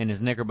hated it back In his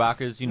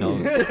knickerbockers, you know.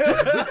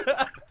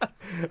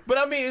 But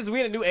I mean,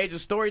 we're in a new age of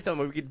storytelling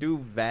where we can do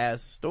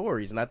vast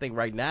stories. And I think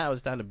right now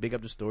it's time to big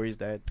up the stories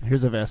that...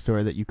 Here's a vast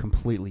story that you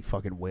completely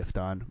fucking whiffed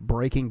on.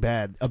 Breaking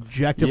Bad,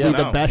 objectively Yeah,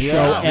 the no. best Yeah.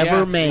 show ever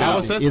Yes. made, I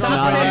was just is talking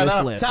not on about this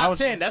that. list. Top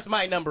 10, that's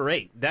my number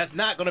 8. That's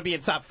not going to be in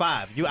top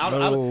 5. I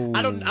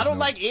don't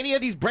like any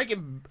of these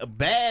Breaking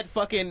Bad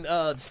fucking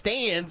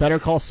stands. Better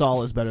Call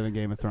Saul is better than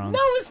Game of Thrones. No,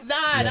 it's not.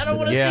 Yes, I don't it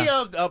want to is.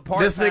 see a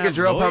part. This nigga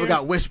Jarrell probably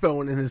got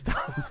wishbone in his tongue.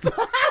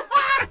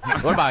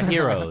 What about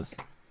Heroes?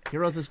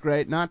 Heroes is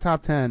great. Not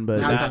top 10, but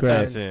Not it's top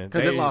great. 10.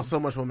 Because it lost so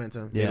much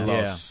momentum. Yeah.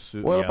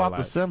 What about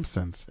The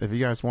Simpsons? If you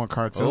guys want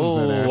cartoons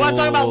in there. Oh. Want to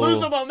talk about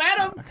losing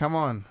momentum? Come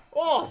on.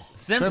 Oh,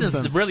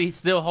 Simpsons really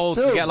still holds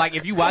Dude, together. Like,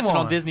 if you watch it come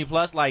on on. Disney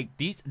Plus, like,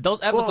 those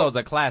episodes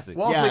are classic.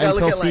 Well, also, yeah, you gotta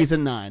until look at, like-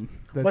 season 9.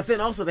 But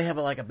then also they have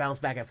a bounce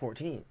back at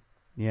 14.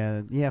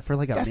 Yeah, for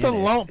like a That's minute.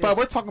 a long, but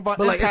we're talking about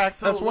But like impact it's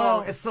so as well.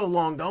 long, it's so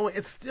long going.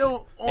 It's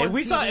still on If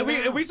we TV talk, now.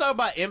 if we talk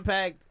about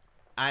impact,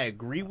 I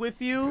agree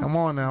with you. Come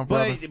on now,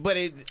 brother. But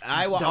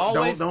I will Don't-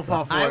 always don't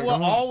fall for I it. will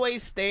Don't.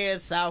 always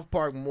stand South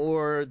Park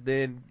more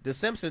than The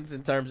Simpsons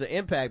in terms of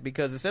impact,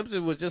 because The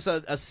Simpsons was just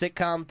a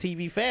sitcom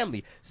TV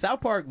family.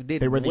 South Park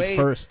did They were the way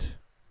first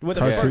with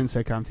the cartoon first-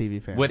 sitcom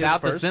TV fan.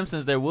 Without The first.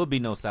 Simpsons, there would be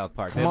no South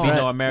Park. There'd on. be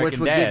no Which American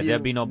would give Dad. you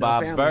There'd be no no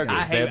Bob's Family Burgers. Guy.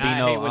 I hate, There'd be I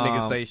no. hate when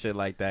niggas say shit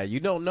like that. You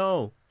don't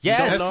know. You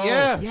Yes, don't know.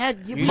 yeah.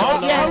 you You How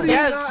don't know. do you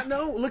not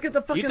know? Look at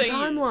the fucking think-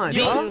 timeline, you-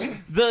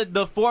 dog.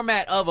 The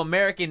format of not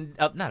American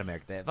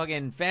Dad,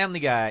 fucking Family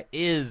Guy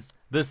is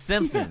The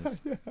Simpsons.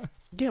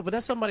 Yeah, but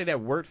that's somebody that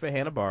worked for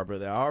Hanna-Barbera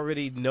that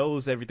already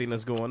knows everything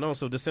that's going on.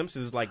 So The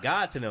Simpsons is like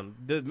God to them.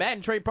 Matt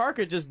and Trey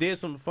Parker just did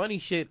some funny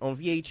shit on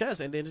VHS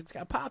and then it just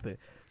got popping.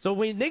 So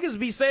when niggas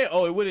be saying,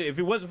 "Oh, if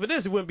it wasn't for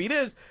this, it wouldn't be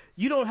this,"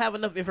 you don't have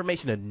enough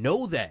information to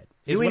know that.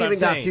 is You ain't what I'm even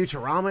got saying.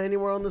 Futurama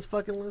anywhere on this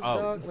fucking list, Oh,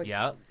 dog. Like,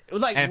 yeah.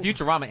 Like, And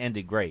Futurama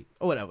ended great.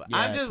 or whatever. Yeah,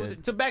 I'm it just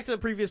did. to back to the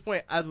previous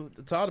point.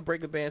 To all the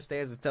Breaking Bad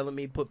stands is telling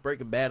me put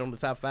Breaking Bad on the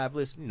top 5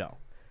 list. No,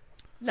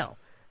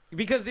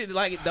 because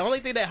the only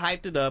thing that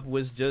hyped it up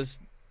was just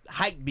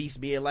hype beast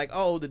being like,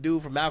 oh, the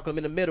dude from Malcolm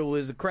in the Middle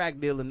is a crack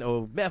dealer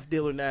or meth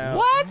dealer now.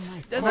 What?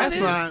 That's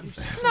it. not.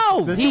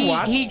 No, Did you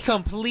watch? he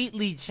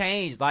completely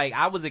changed. Like,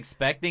 I was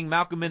expecting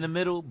Malcolm in the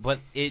Middle, but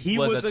he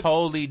was a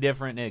totally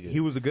different nigga.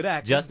 He was a good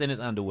actor. just in his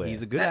underwear.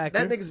 He's a good that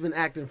actor. nigga's been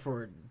acting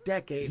for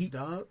decades,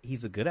 dog.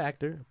 He's a good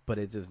actor, but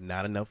it's just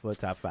not enough for a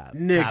top 5.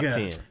 Nigga. Top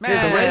 10.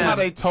 The way how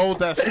they told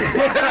that story.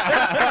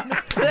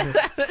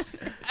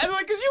 I mean,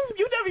 because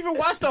you never even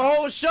watched the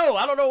whole show.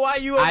 I don't know why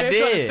you over I there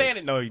trying to did. stand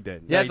it. No, you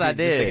didn't. Yes, No, you I didn't.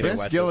 This did. nigga didn't Vince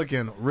watch it.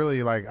 Gilligan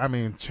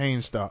really,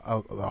 changed the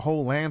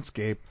whole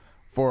landscape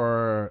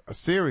for a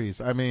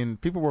series. I mean,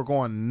 people were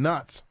going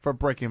nuts for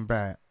Breaking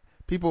Bad.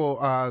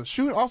 People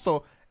shoot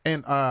also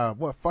in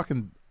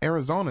fucking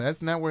Arizona.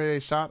 Isn't that where they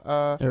shot?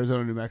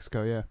 Arizona, New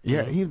Mexico, yeah.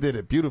 Yeah, he did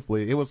it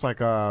beautifully. It was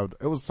like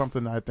it was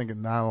something I think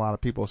not a lot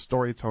of people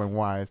storytelling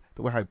wise,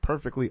 the way I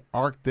perfectly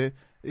arced it.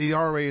 He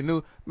already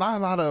knew. Not a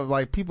lot of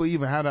like people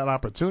even had that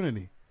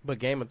opportunity. But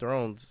Game of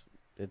Thrones,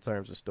 in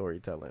terms of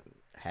storytelling,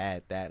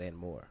 had that and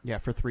more. Yeah,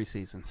 for 3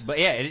 seasons. But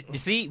yeah, you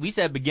see, we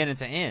said beginning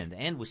to end. The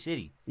end was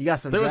shitty. You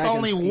got some. There was dragons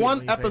only eating one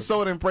on your face.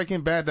 episode in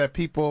Breaking Bad that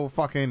people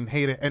fucking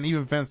hated, and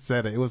even Vince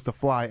said it. It was the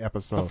Fly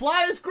episode. The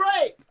Fly is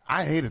great.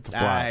 I hated the I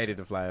Fly. hated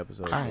the Fly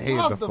episode. I hated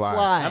Love the The Fly.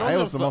 Fly. It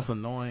was the most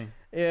annoying.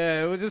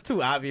 Yeah, it was just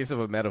too obvious of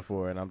a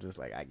metaphor, and I'm just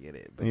like, I get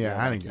it. But Yeah,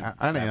 I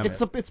didn't.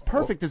 It's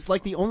perfect. It's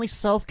like the only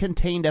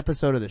self-contained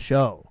episode of the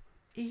show.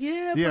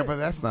 Yeah, But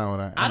that's not what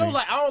I mean,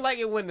 don't like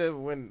it when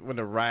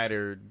the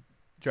writer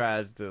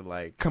tries to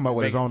like come up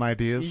with his own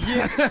ideas.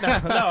 Yeah,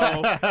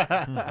 no.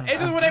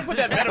 It's just when they put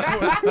that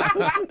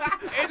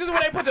metaphor. It's just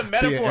when they put the Be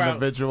metaphor an out.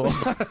 individual.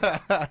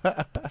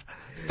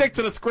 Stick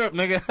to the script,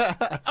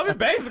 nigga. I mean,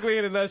 basically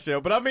in a nutshell.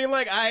 But I mean,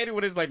 like, I hate it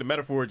when it's like the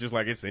metaphor, just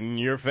like it's in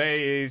your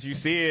face. You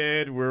see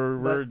it.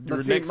 We're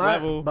see, next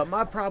level. But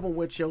my problem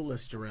with your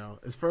list,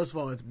 Jarrell, is first of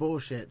all, it's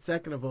bullshit.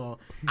 Second of all,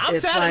 I'm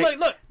it's telling like,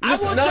 look, I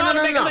listen, want no, y'all no,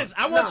 to make no, a list.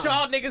 I want no.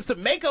 y'all niggas to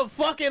make a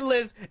fucking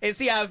list and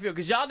see how I feel.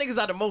 Because y'all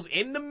niggas are the most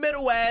in the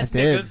middle I ass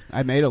did. niggas.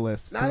 I made a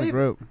list. It's Not in the even-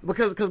 group.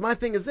 Because my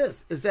thing is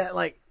this, is that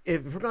like,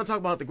 if we're going to talk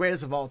about the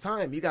greatest of all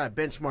time, you got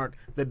to benchmark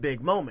the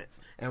big moments.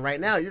 And right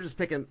now, you're just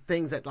picking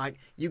things that like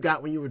you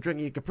got when you were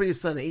drinking your Capri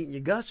Sun and eating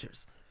your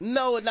Gushers.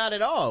 No, not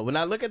at all. When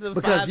I look at the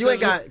Because five, you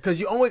ain't seven- got, because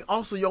you always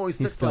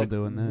stick to still like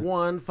doing that.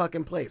 one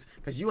fucking place.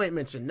 Because you ain't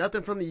mentioned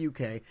nothing from the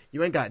UK.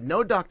 You ain't got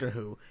no Doctor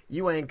Who.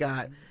 You ain't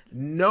got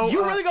no.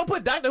 You really gonna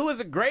put Doctor Who as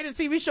the greatest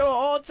TV show of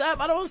all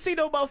time? I don't see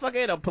no motherfucker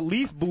in a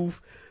police booth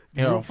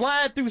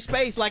flying through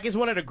space like it's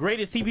one of the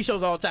greatest TV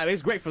shows of all time.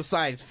 It's great for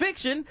science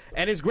fiction,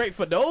 and it's great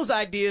for those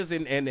ideas.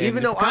 And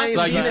even though I ain't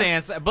So seen you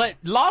it, saying, but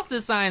Lost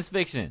is science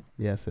fiction.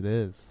 Yes, it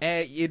is.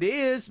 it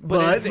is,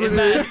 but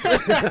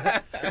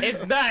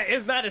it's not.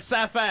 It's not as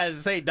sci-fi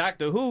as say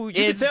Doctor Who. You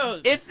can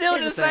tell It's still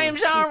the same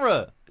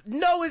genre.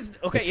 No, it's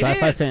okay. It's it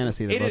sci-fi is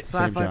fantasy. They're It both is the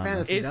same sci-fi genre.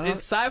 fantasy. It's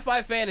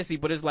sci-fi fantasy,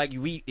 but it's like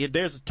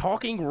there's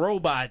talking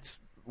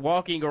robots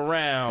walking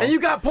around. and you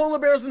got polar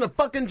bears in the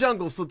fucking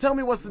jungle. So tell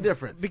me what's the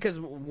difference? because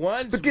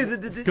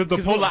Because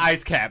the polar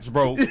ice caps,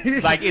 bro.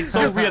 Like, it's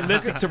so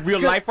realistic to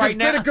real life right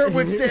now. Greta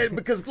Gerwig said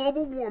because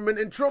global warming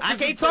and Trump. I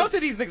can't talk to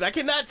these niggas. I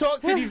cannot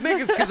talk to these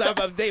niggas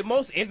because they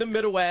most in the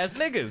middle ass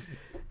niggas.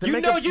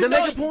 Make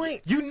a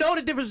point. You know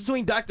the difference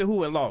between Doctor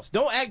Who and Lost.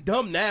 Don't act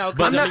dumb now. I'm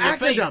not in your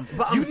acting face. dumb,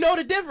 but You know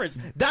the difference.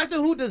 Doctor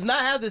Who does not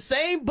have the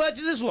same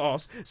budget as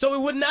Lost, so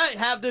it would not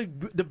have the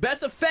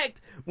best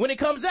effect when it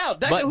comes out.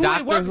 But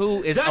Doctor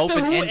Who is Doctor Who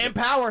open-ended. and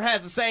Power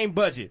has the same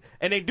budget,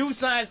 and they do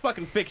science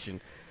fucking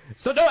fiction.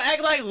 So don't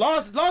act like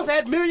Lost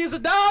had millions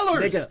of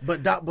dollars. Nigga,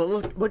 but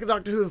look at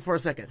Doctor Who for a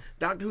second.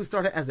 Doctor Who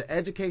started as an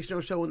educational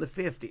show in the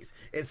 50s.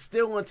 It's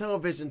still on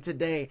television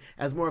today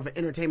as more of an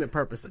entertainment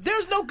purpose.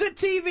 There's no good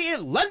TV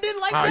in London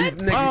like that.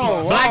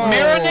 Black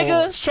Mirror,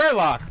 nigga?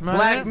 Sherlock, man.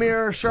 Black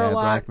Mirror, Sherlock.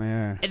 Black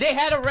Mirror. And they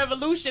had a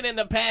revolution in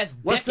the past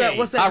What's decade.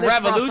 that? A Nick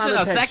Frost revolution? Simon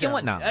A Pegg second show?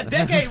 one? No. A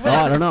decade. Oh,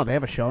 I don't know. They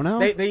have a show now?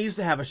 They used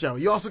to have a show.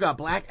 You also got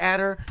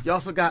Blackadder. You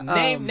also got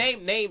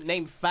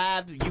Name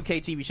 5 UK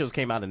TV shows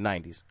came out in the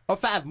 90s. Or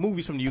 5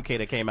 movies from the UK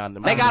that came out in the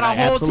 90s. They got a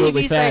whole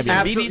Absolutely TV station.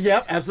 fabulous. BBC.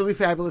 Yep, Absolutely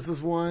Fabulous is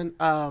one.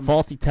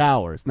 Faulty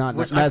Towers. That's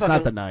Which I not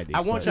fucking- the 90s.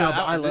 I want but- y'all. but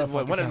I love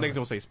one of fucking the niggas Towers.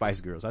 don't say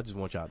Spice Girls. I just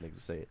want y'all niggas to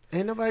say it.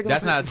 Ain't nobody gonna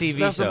That's say- not a TV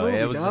that's show. movie,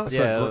 It was dog. just,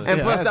 yeah. And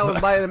Yeah, plus, that's that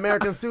was by an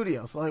American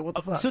studio. So like, what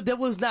the fuck? So there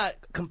was not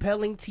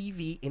compelling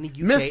TV in the UK.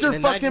 Mr.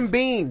 in the fucking 90s.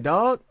 Bean,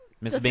 dog.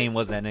 Mr. Bean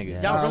was that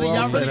nigga. Y'all really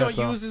I'll say that, gonna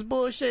though. use this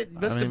bullshit,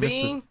 Mr. I mean,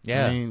 Bean?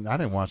 Yeah. I mean, I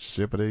didn't watch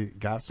shit, but they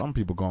got some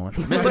people going.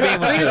 Mr. Bean The was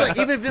thing is, good. like,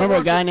 even if you Remember a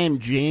watch guy it- named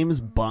James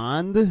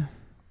Bond?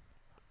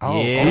 Oh,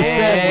 Yeah. He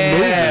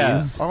said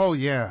movies. Oh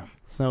yeah.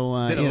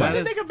 So, Did a you know,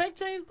 London is- nigga make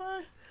James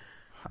Bond?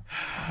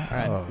 all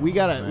right, we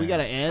gotta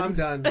end. I'm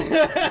done.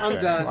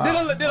 I'm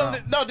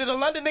done. Did a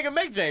London nigga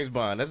make James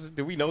Bond?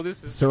 Do we know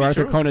this? Is Sir to be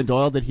Arthur true? Conan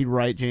Doyle, did he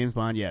write James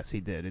Bond? Yes,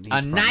 he did. And he's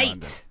A from night.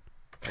 London.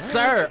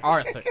 Sir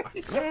Arthur.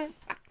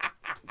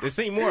 It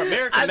seemed more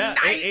American now.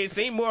 It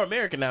seemed more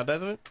American now,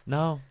 doesn't it?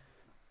 No.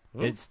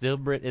 It's still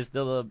Brit. It's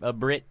still a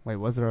Brit. Wait,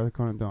 was it Arthur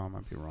Conan Doyle? I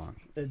might be wrong.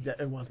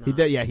 It was not. He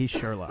did. Yeah, he's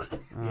Sherlock.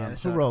 Who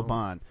Sherlock wrote Holmes.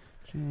 Bond?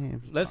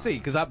 James. Let's see,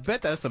 because I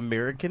bet that's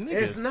American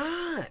nigga. It's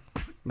not.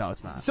 No,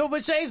 it's not. So,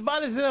 but James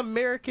Bond is an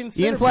American Ian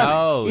citizen. Fleming.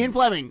 No. Ian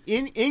Fleming.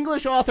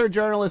 English author,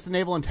 journalist, and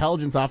naval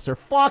intelligence officer.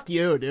 Fuck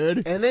you,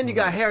 dude. And then you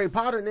got Harry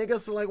Potter, nigga.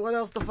 So like, what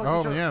else the fuck? Oh,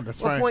 you trying, yeah,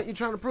 that's what right. point you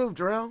trying to prove,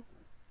 Jarrell?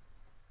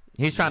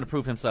 He's trying to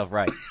prove himself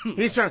right.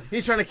 He's trying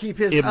to keep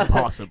his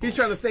Impossible. he's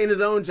trying to stay in his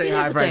own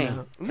J-Hive right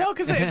now. No,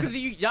 because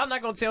y'all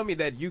not gonna tell me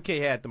that UK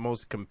had the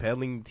most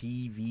compelling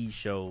TV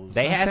shows.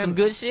 They had some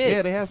good shit.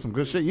 Yeah, they had some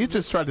good shit. You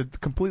just tried to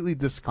completely Monty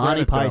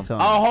discredit them. Python.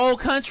 A whole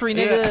country,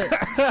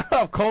 nigga.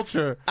 Of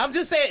culture. I'm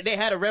just saying they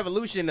had a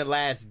revolution in the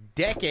last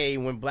decade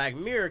when Black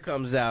Mirror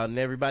comes out and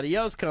everybody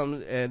else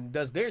comes and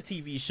does their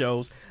TV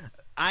shows.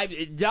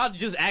 Y'all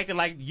just acting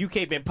like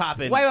UK been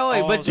popping. Wait,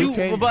 all-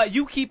 but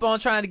you keep on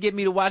trying to get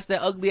me to watch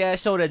that ugly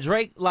ass show that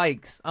Drake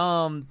likes.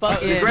 Fucking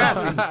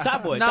Degrassi.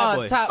 Top Boy. No, Top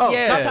Boy. Top, Oh,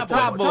 yeah, Top Boy.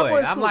 Top Boy. Top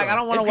Boy's I'm cool, like, I though.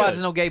 don't want It's to watch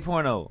good. no gay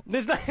porno.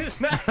 It's not.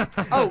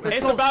 Oh, It's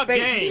called about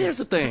Space. games. Here's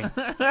the thing.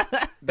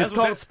 It's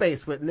called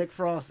Space with Nick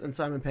Frost and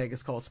Simon Pegg.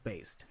 It's called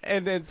Spaced.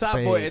 And then Top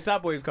Space. Boy. And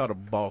Top Boy is called a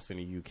boss in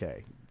the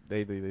UK.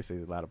 They say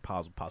a lot of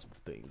possible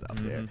things out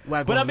there.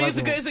 Wagwan, But I mean, it's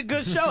wagwan. a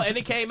good show, and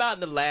it came out in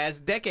the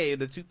last decade.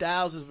 The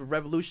 2000s was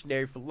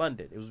revolutionary for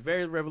London. It was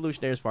very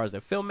revolutionary as far as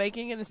their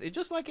filmmaking, and it's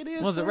just like it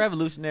is. Was it for-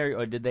 revolutionary,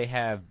 or did they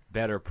have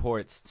better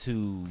ports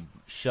to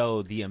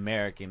show the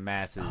American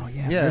masses? Oh,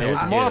 Yeah, it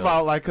was more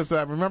about like, because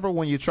I remember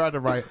when you tried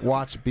to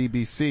watch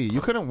BBC, you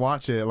couldn't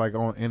watch it like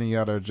on any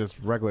other just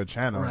regular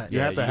channel. Right. You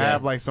Yeah, had to yeah.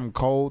 have like some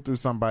code through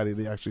somebody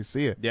to actually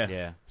see it. Yeah.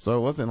 Yeah. So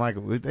it wasn't like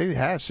they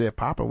had shit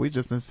popping. We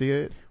just didn't see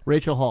it.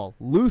 Rachel Hall.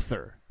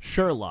 Luther.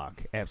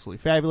 Sherlock. Absolutely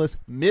fabulous.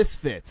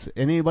 Misfits.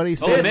 Anybody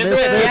see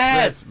Misfits,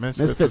 yes.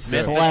 Misfits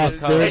Misfits slaps,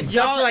 was dude. covered. And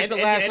y'all like the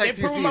last and like they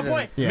few proved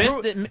my seasons.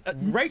 point.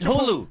 Yeah.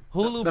 Rachel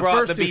Hulu The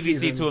brought the first two BBC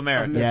seasons to of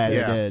America. Yeah, they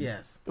Misfits. did.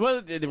 Yes.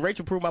 Well,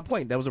 Rachel proved my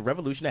point. That was a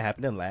revolution that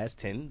happened in the last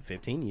 10,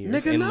 15 years.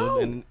 Nigga, and,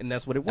 no. and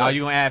that's what it was. Oh,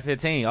 you gonna add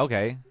 15?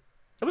 Okay.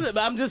 But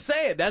I'm just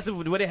saying that's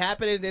what it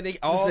happened, and then they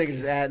all. This nigga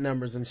just add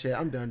numbers and shit.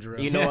 I'm done,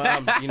 Jarrell. You know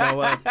what? You know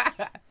what?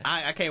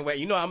 I can't wait.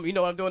 You know what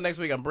I'm doing next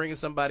week? I'm bringing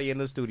somebody in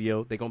the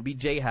studio. They're gonna be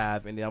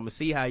J-Hive, and then I'm gonna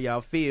see how y'all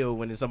feel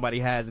when somebody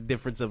has a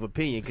difference of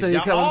opinion. So you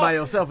y'all coming all- by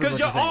yourself is Because what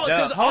you're you're saying. all. Yeah,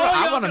 Because hold all on,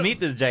 I y'all want to go- meet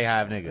this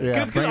J-Hive nigga.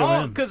 Yeah. bring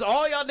 'em in. Because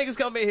all y'all niggas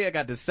come in here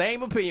got the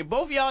same opinion.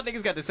 Both of y'all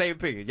niggas got the same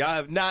opinion. Y'all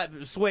have not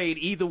swayed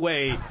either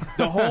way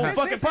the whole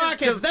fucking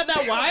podcast. Is that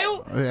not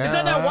wild? Yeah. Is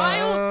that not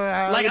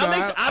wild? Like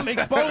I'm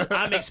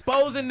I'm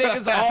exposing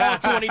niggas all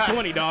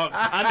 2020, dog.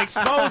 I'm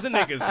exposing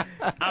niggas.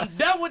 I'm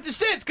done with the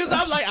shits because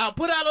I'm like, I'll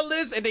put out a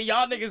list and then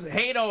y'all niggas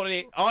hate on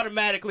it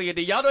automatically and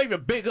then y'all don't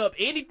even big up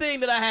anything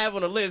that I have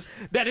on the list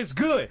that is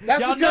good.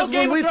 That's y'all because know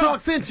when Game we of Thrones-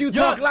 talk sense, you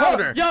talk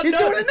louder. Y'all He's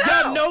know, doing it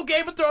now. y'all know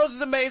Game of Thrones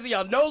is amazing.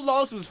 Y'all know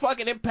Lost was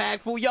fucking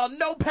impactful. Y'all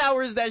know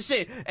Power is that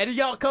shit. And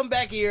y'all come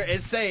back here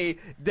and say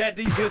that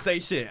these niggas say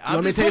shit.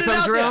 Let me tell you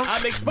something, Jarrell.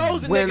 I'm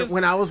exposing niggas.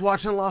 When I was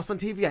watching Lost on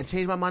TV, I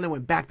changed my mind and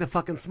went back to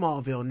fucking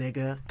Smallville,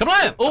 nigga. Come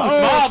on.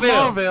 Ooh,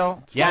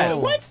 Smallville. Yes.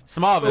 What?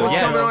 Smallville. So it's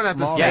Yes. coming on at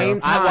the Yes. same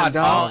time, I watched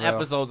all dog.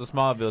 episodes of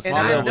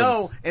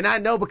Smallville. And I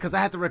know because I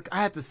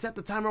had to set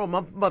the timer on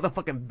my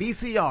motherfucking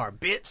VCR,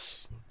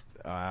 bitch.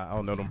 I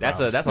don't know them. That's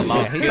a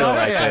lost skill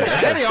right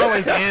there. And he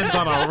always ends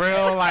on a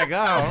real like,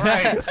 all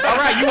right. All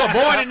right, you were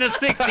born in the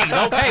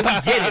 60s. Okay,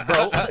 we get it,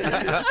 bro.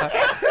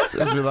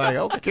 Just be like,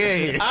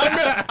 okay.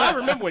 I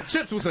remember when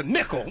chips was a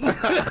nickel.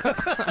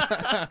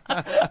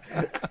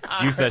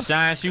 Used to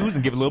shine shoes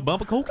and give a little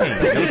bump of cocaine.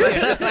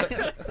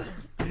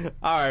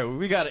 All right,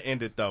 we got to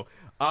end it though.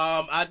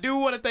 I do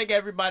want to thank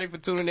everybody for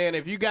tuning in.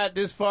 If you got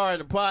this far in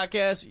the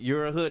podcast,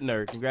 you're a hood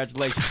nerd.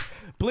 Congratulations.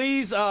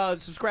 Please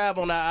subscribe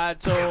on our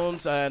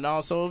iTunes and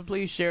also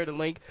please share the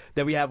link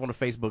that we have on the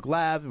Facebook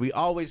Live. We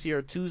always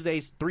here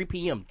Tuesdays 3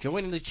 p.m.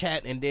 Join in the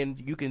chat and then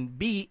you can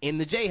be in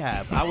the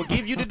J-Hive. I will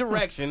give you the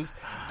directions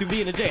to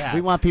be in the J-Hive.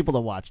 We want people to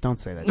watch. Don't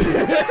say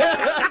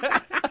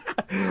that.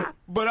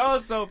 But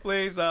also,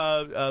 please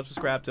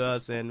subscribe to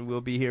us, and we'll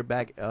be here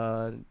back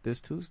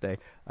this Tuesday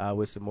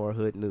with some more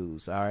hood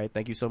news. All right,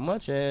 thank you so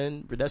much,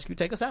 and Radescu,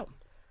 take us out.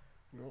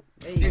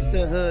 It's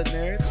the hood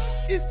nerds.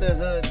 It's the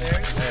hood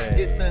nerds.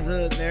 It's the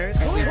hood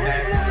nerds. And we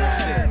back on our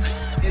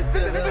shit. It's the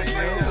hood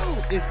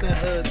nerds. It's the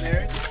hood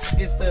nerds.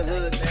 It's the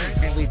hood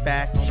nerds. And we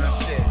back on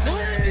our shit.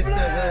 It's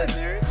the hood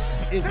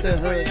nerds. It's the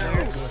hood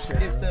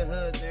nerds. It's the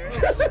hood nerds.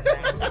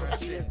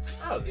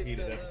 That was a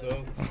heated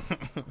episode.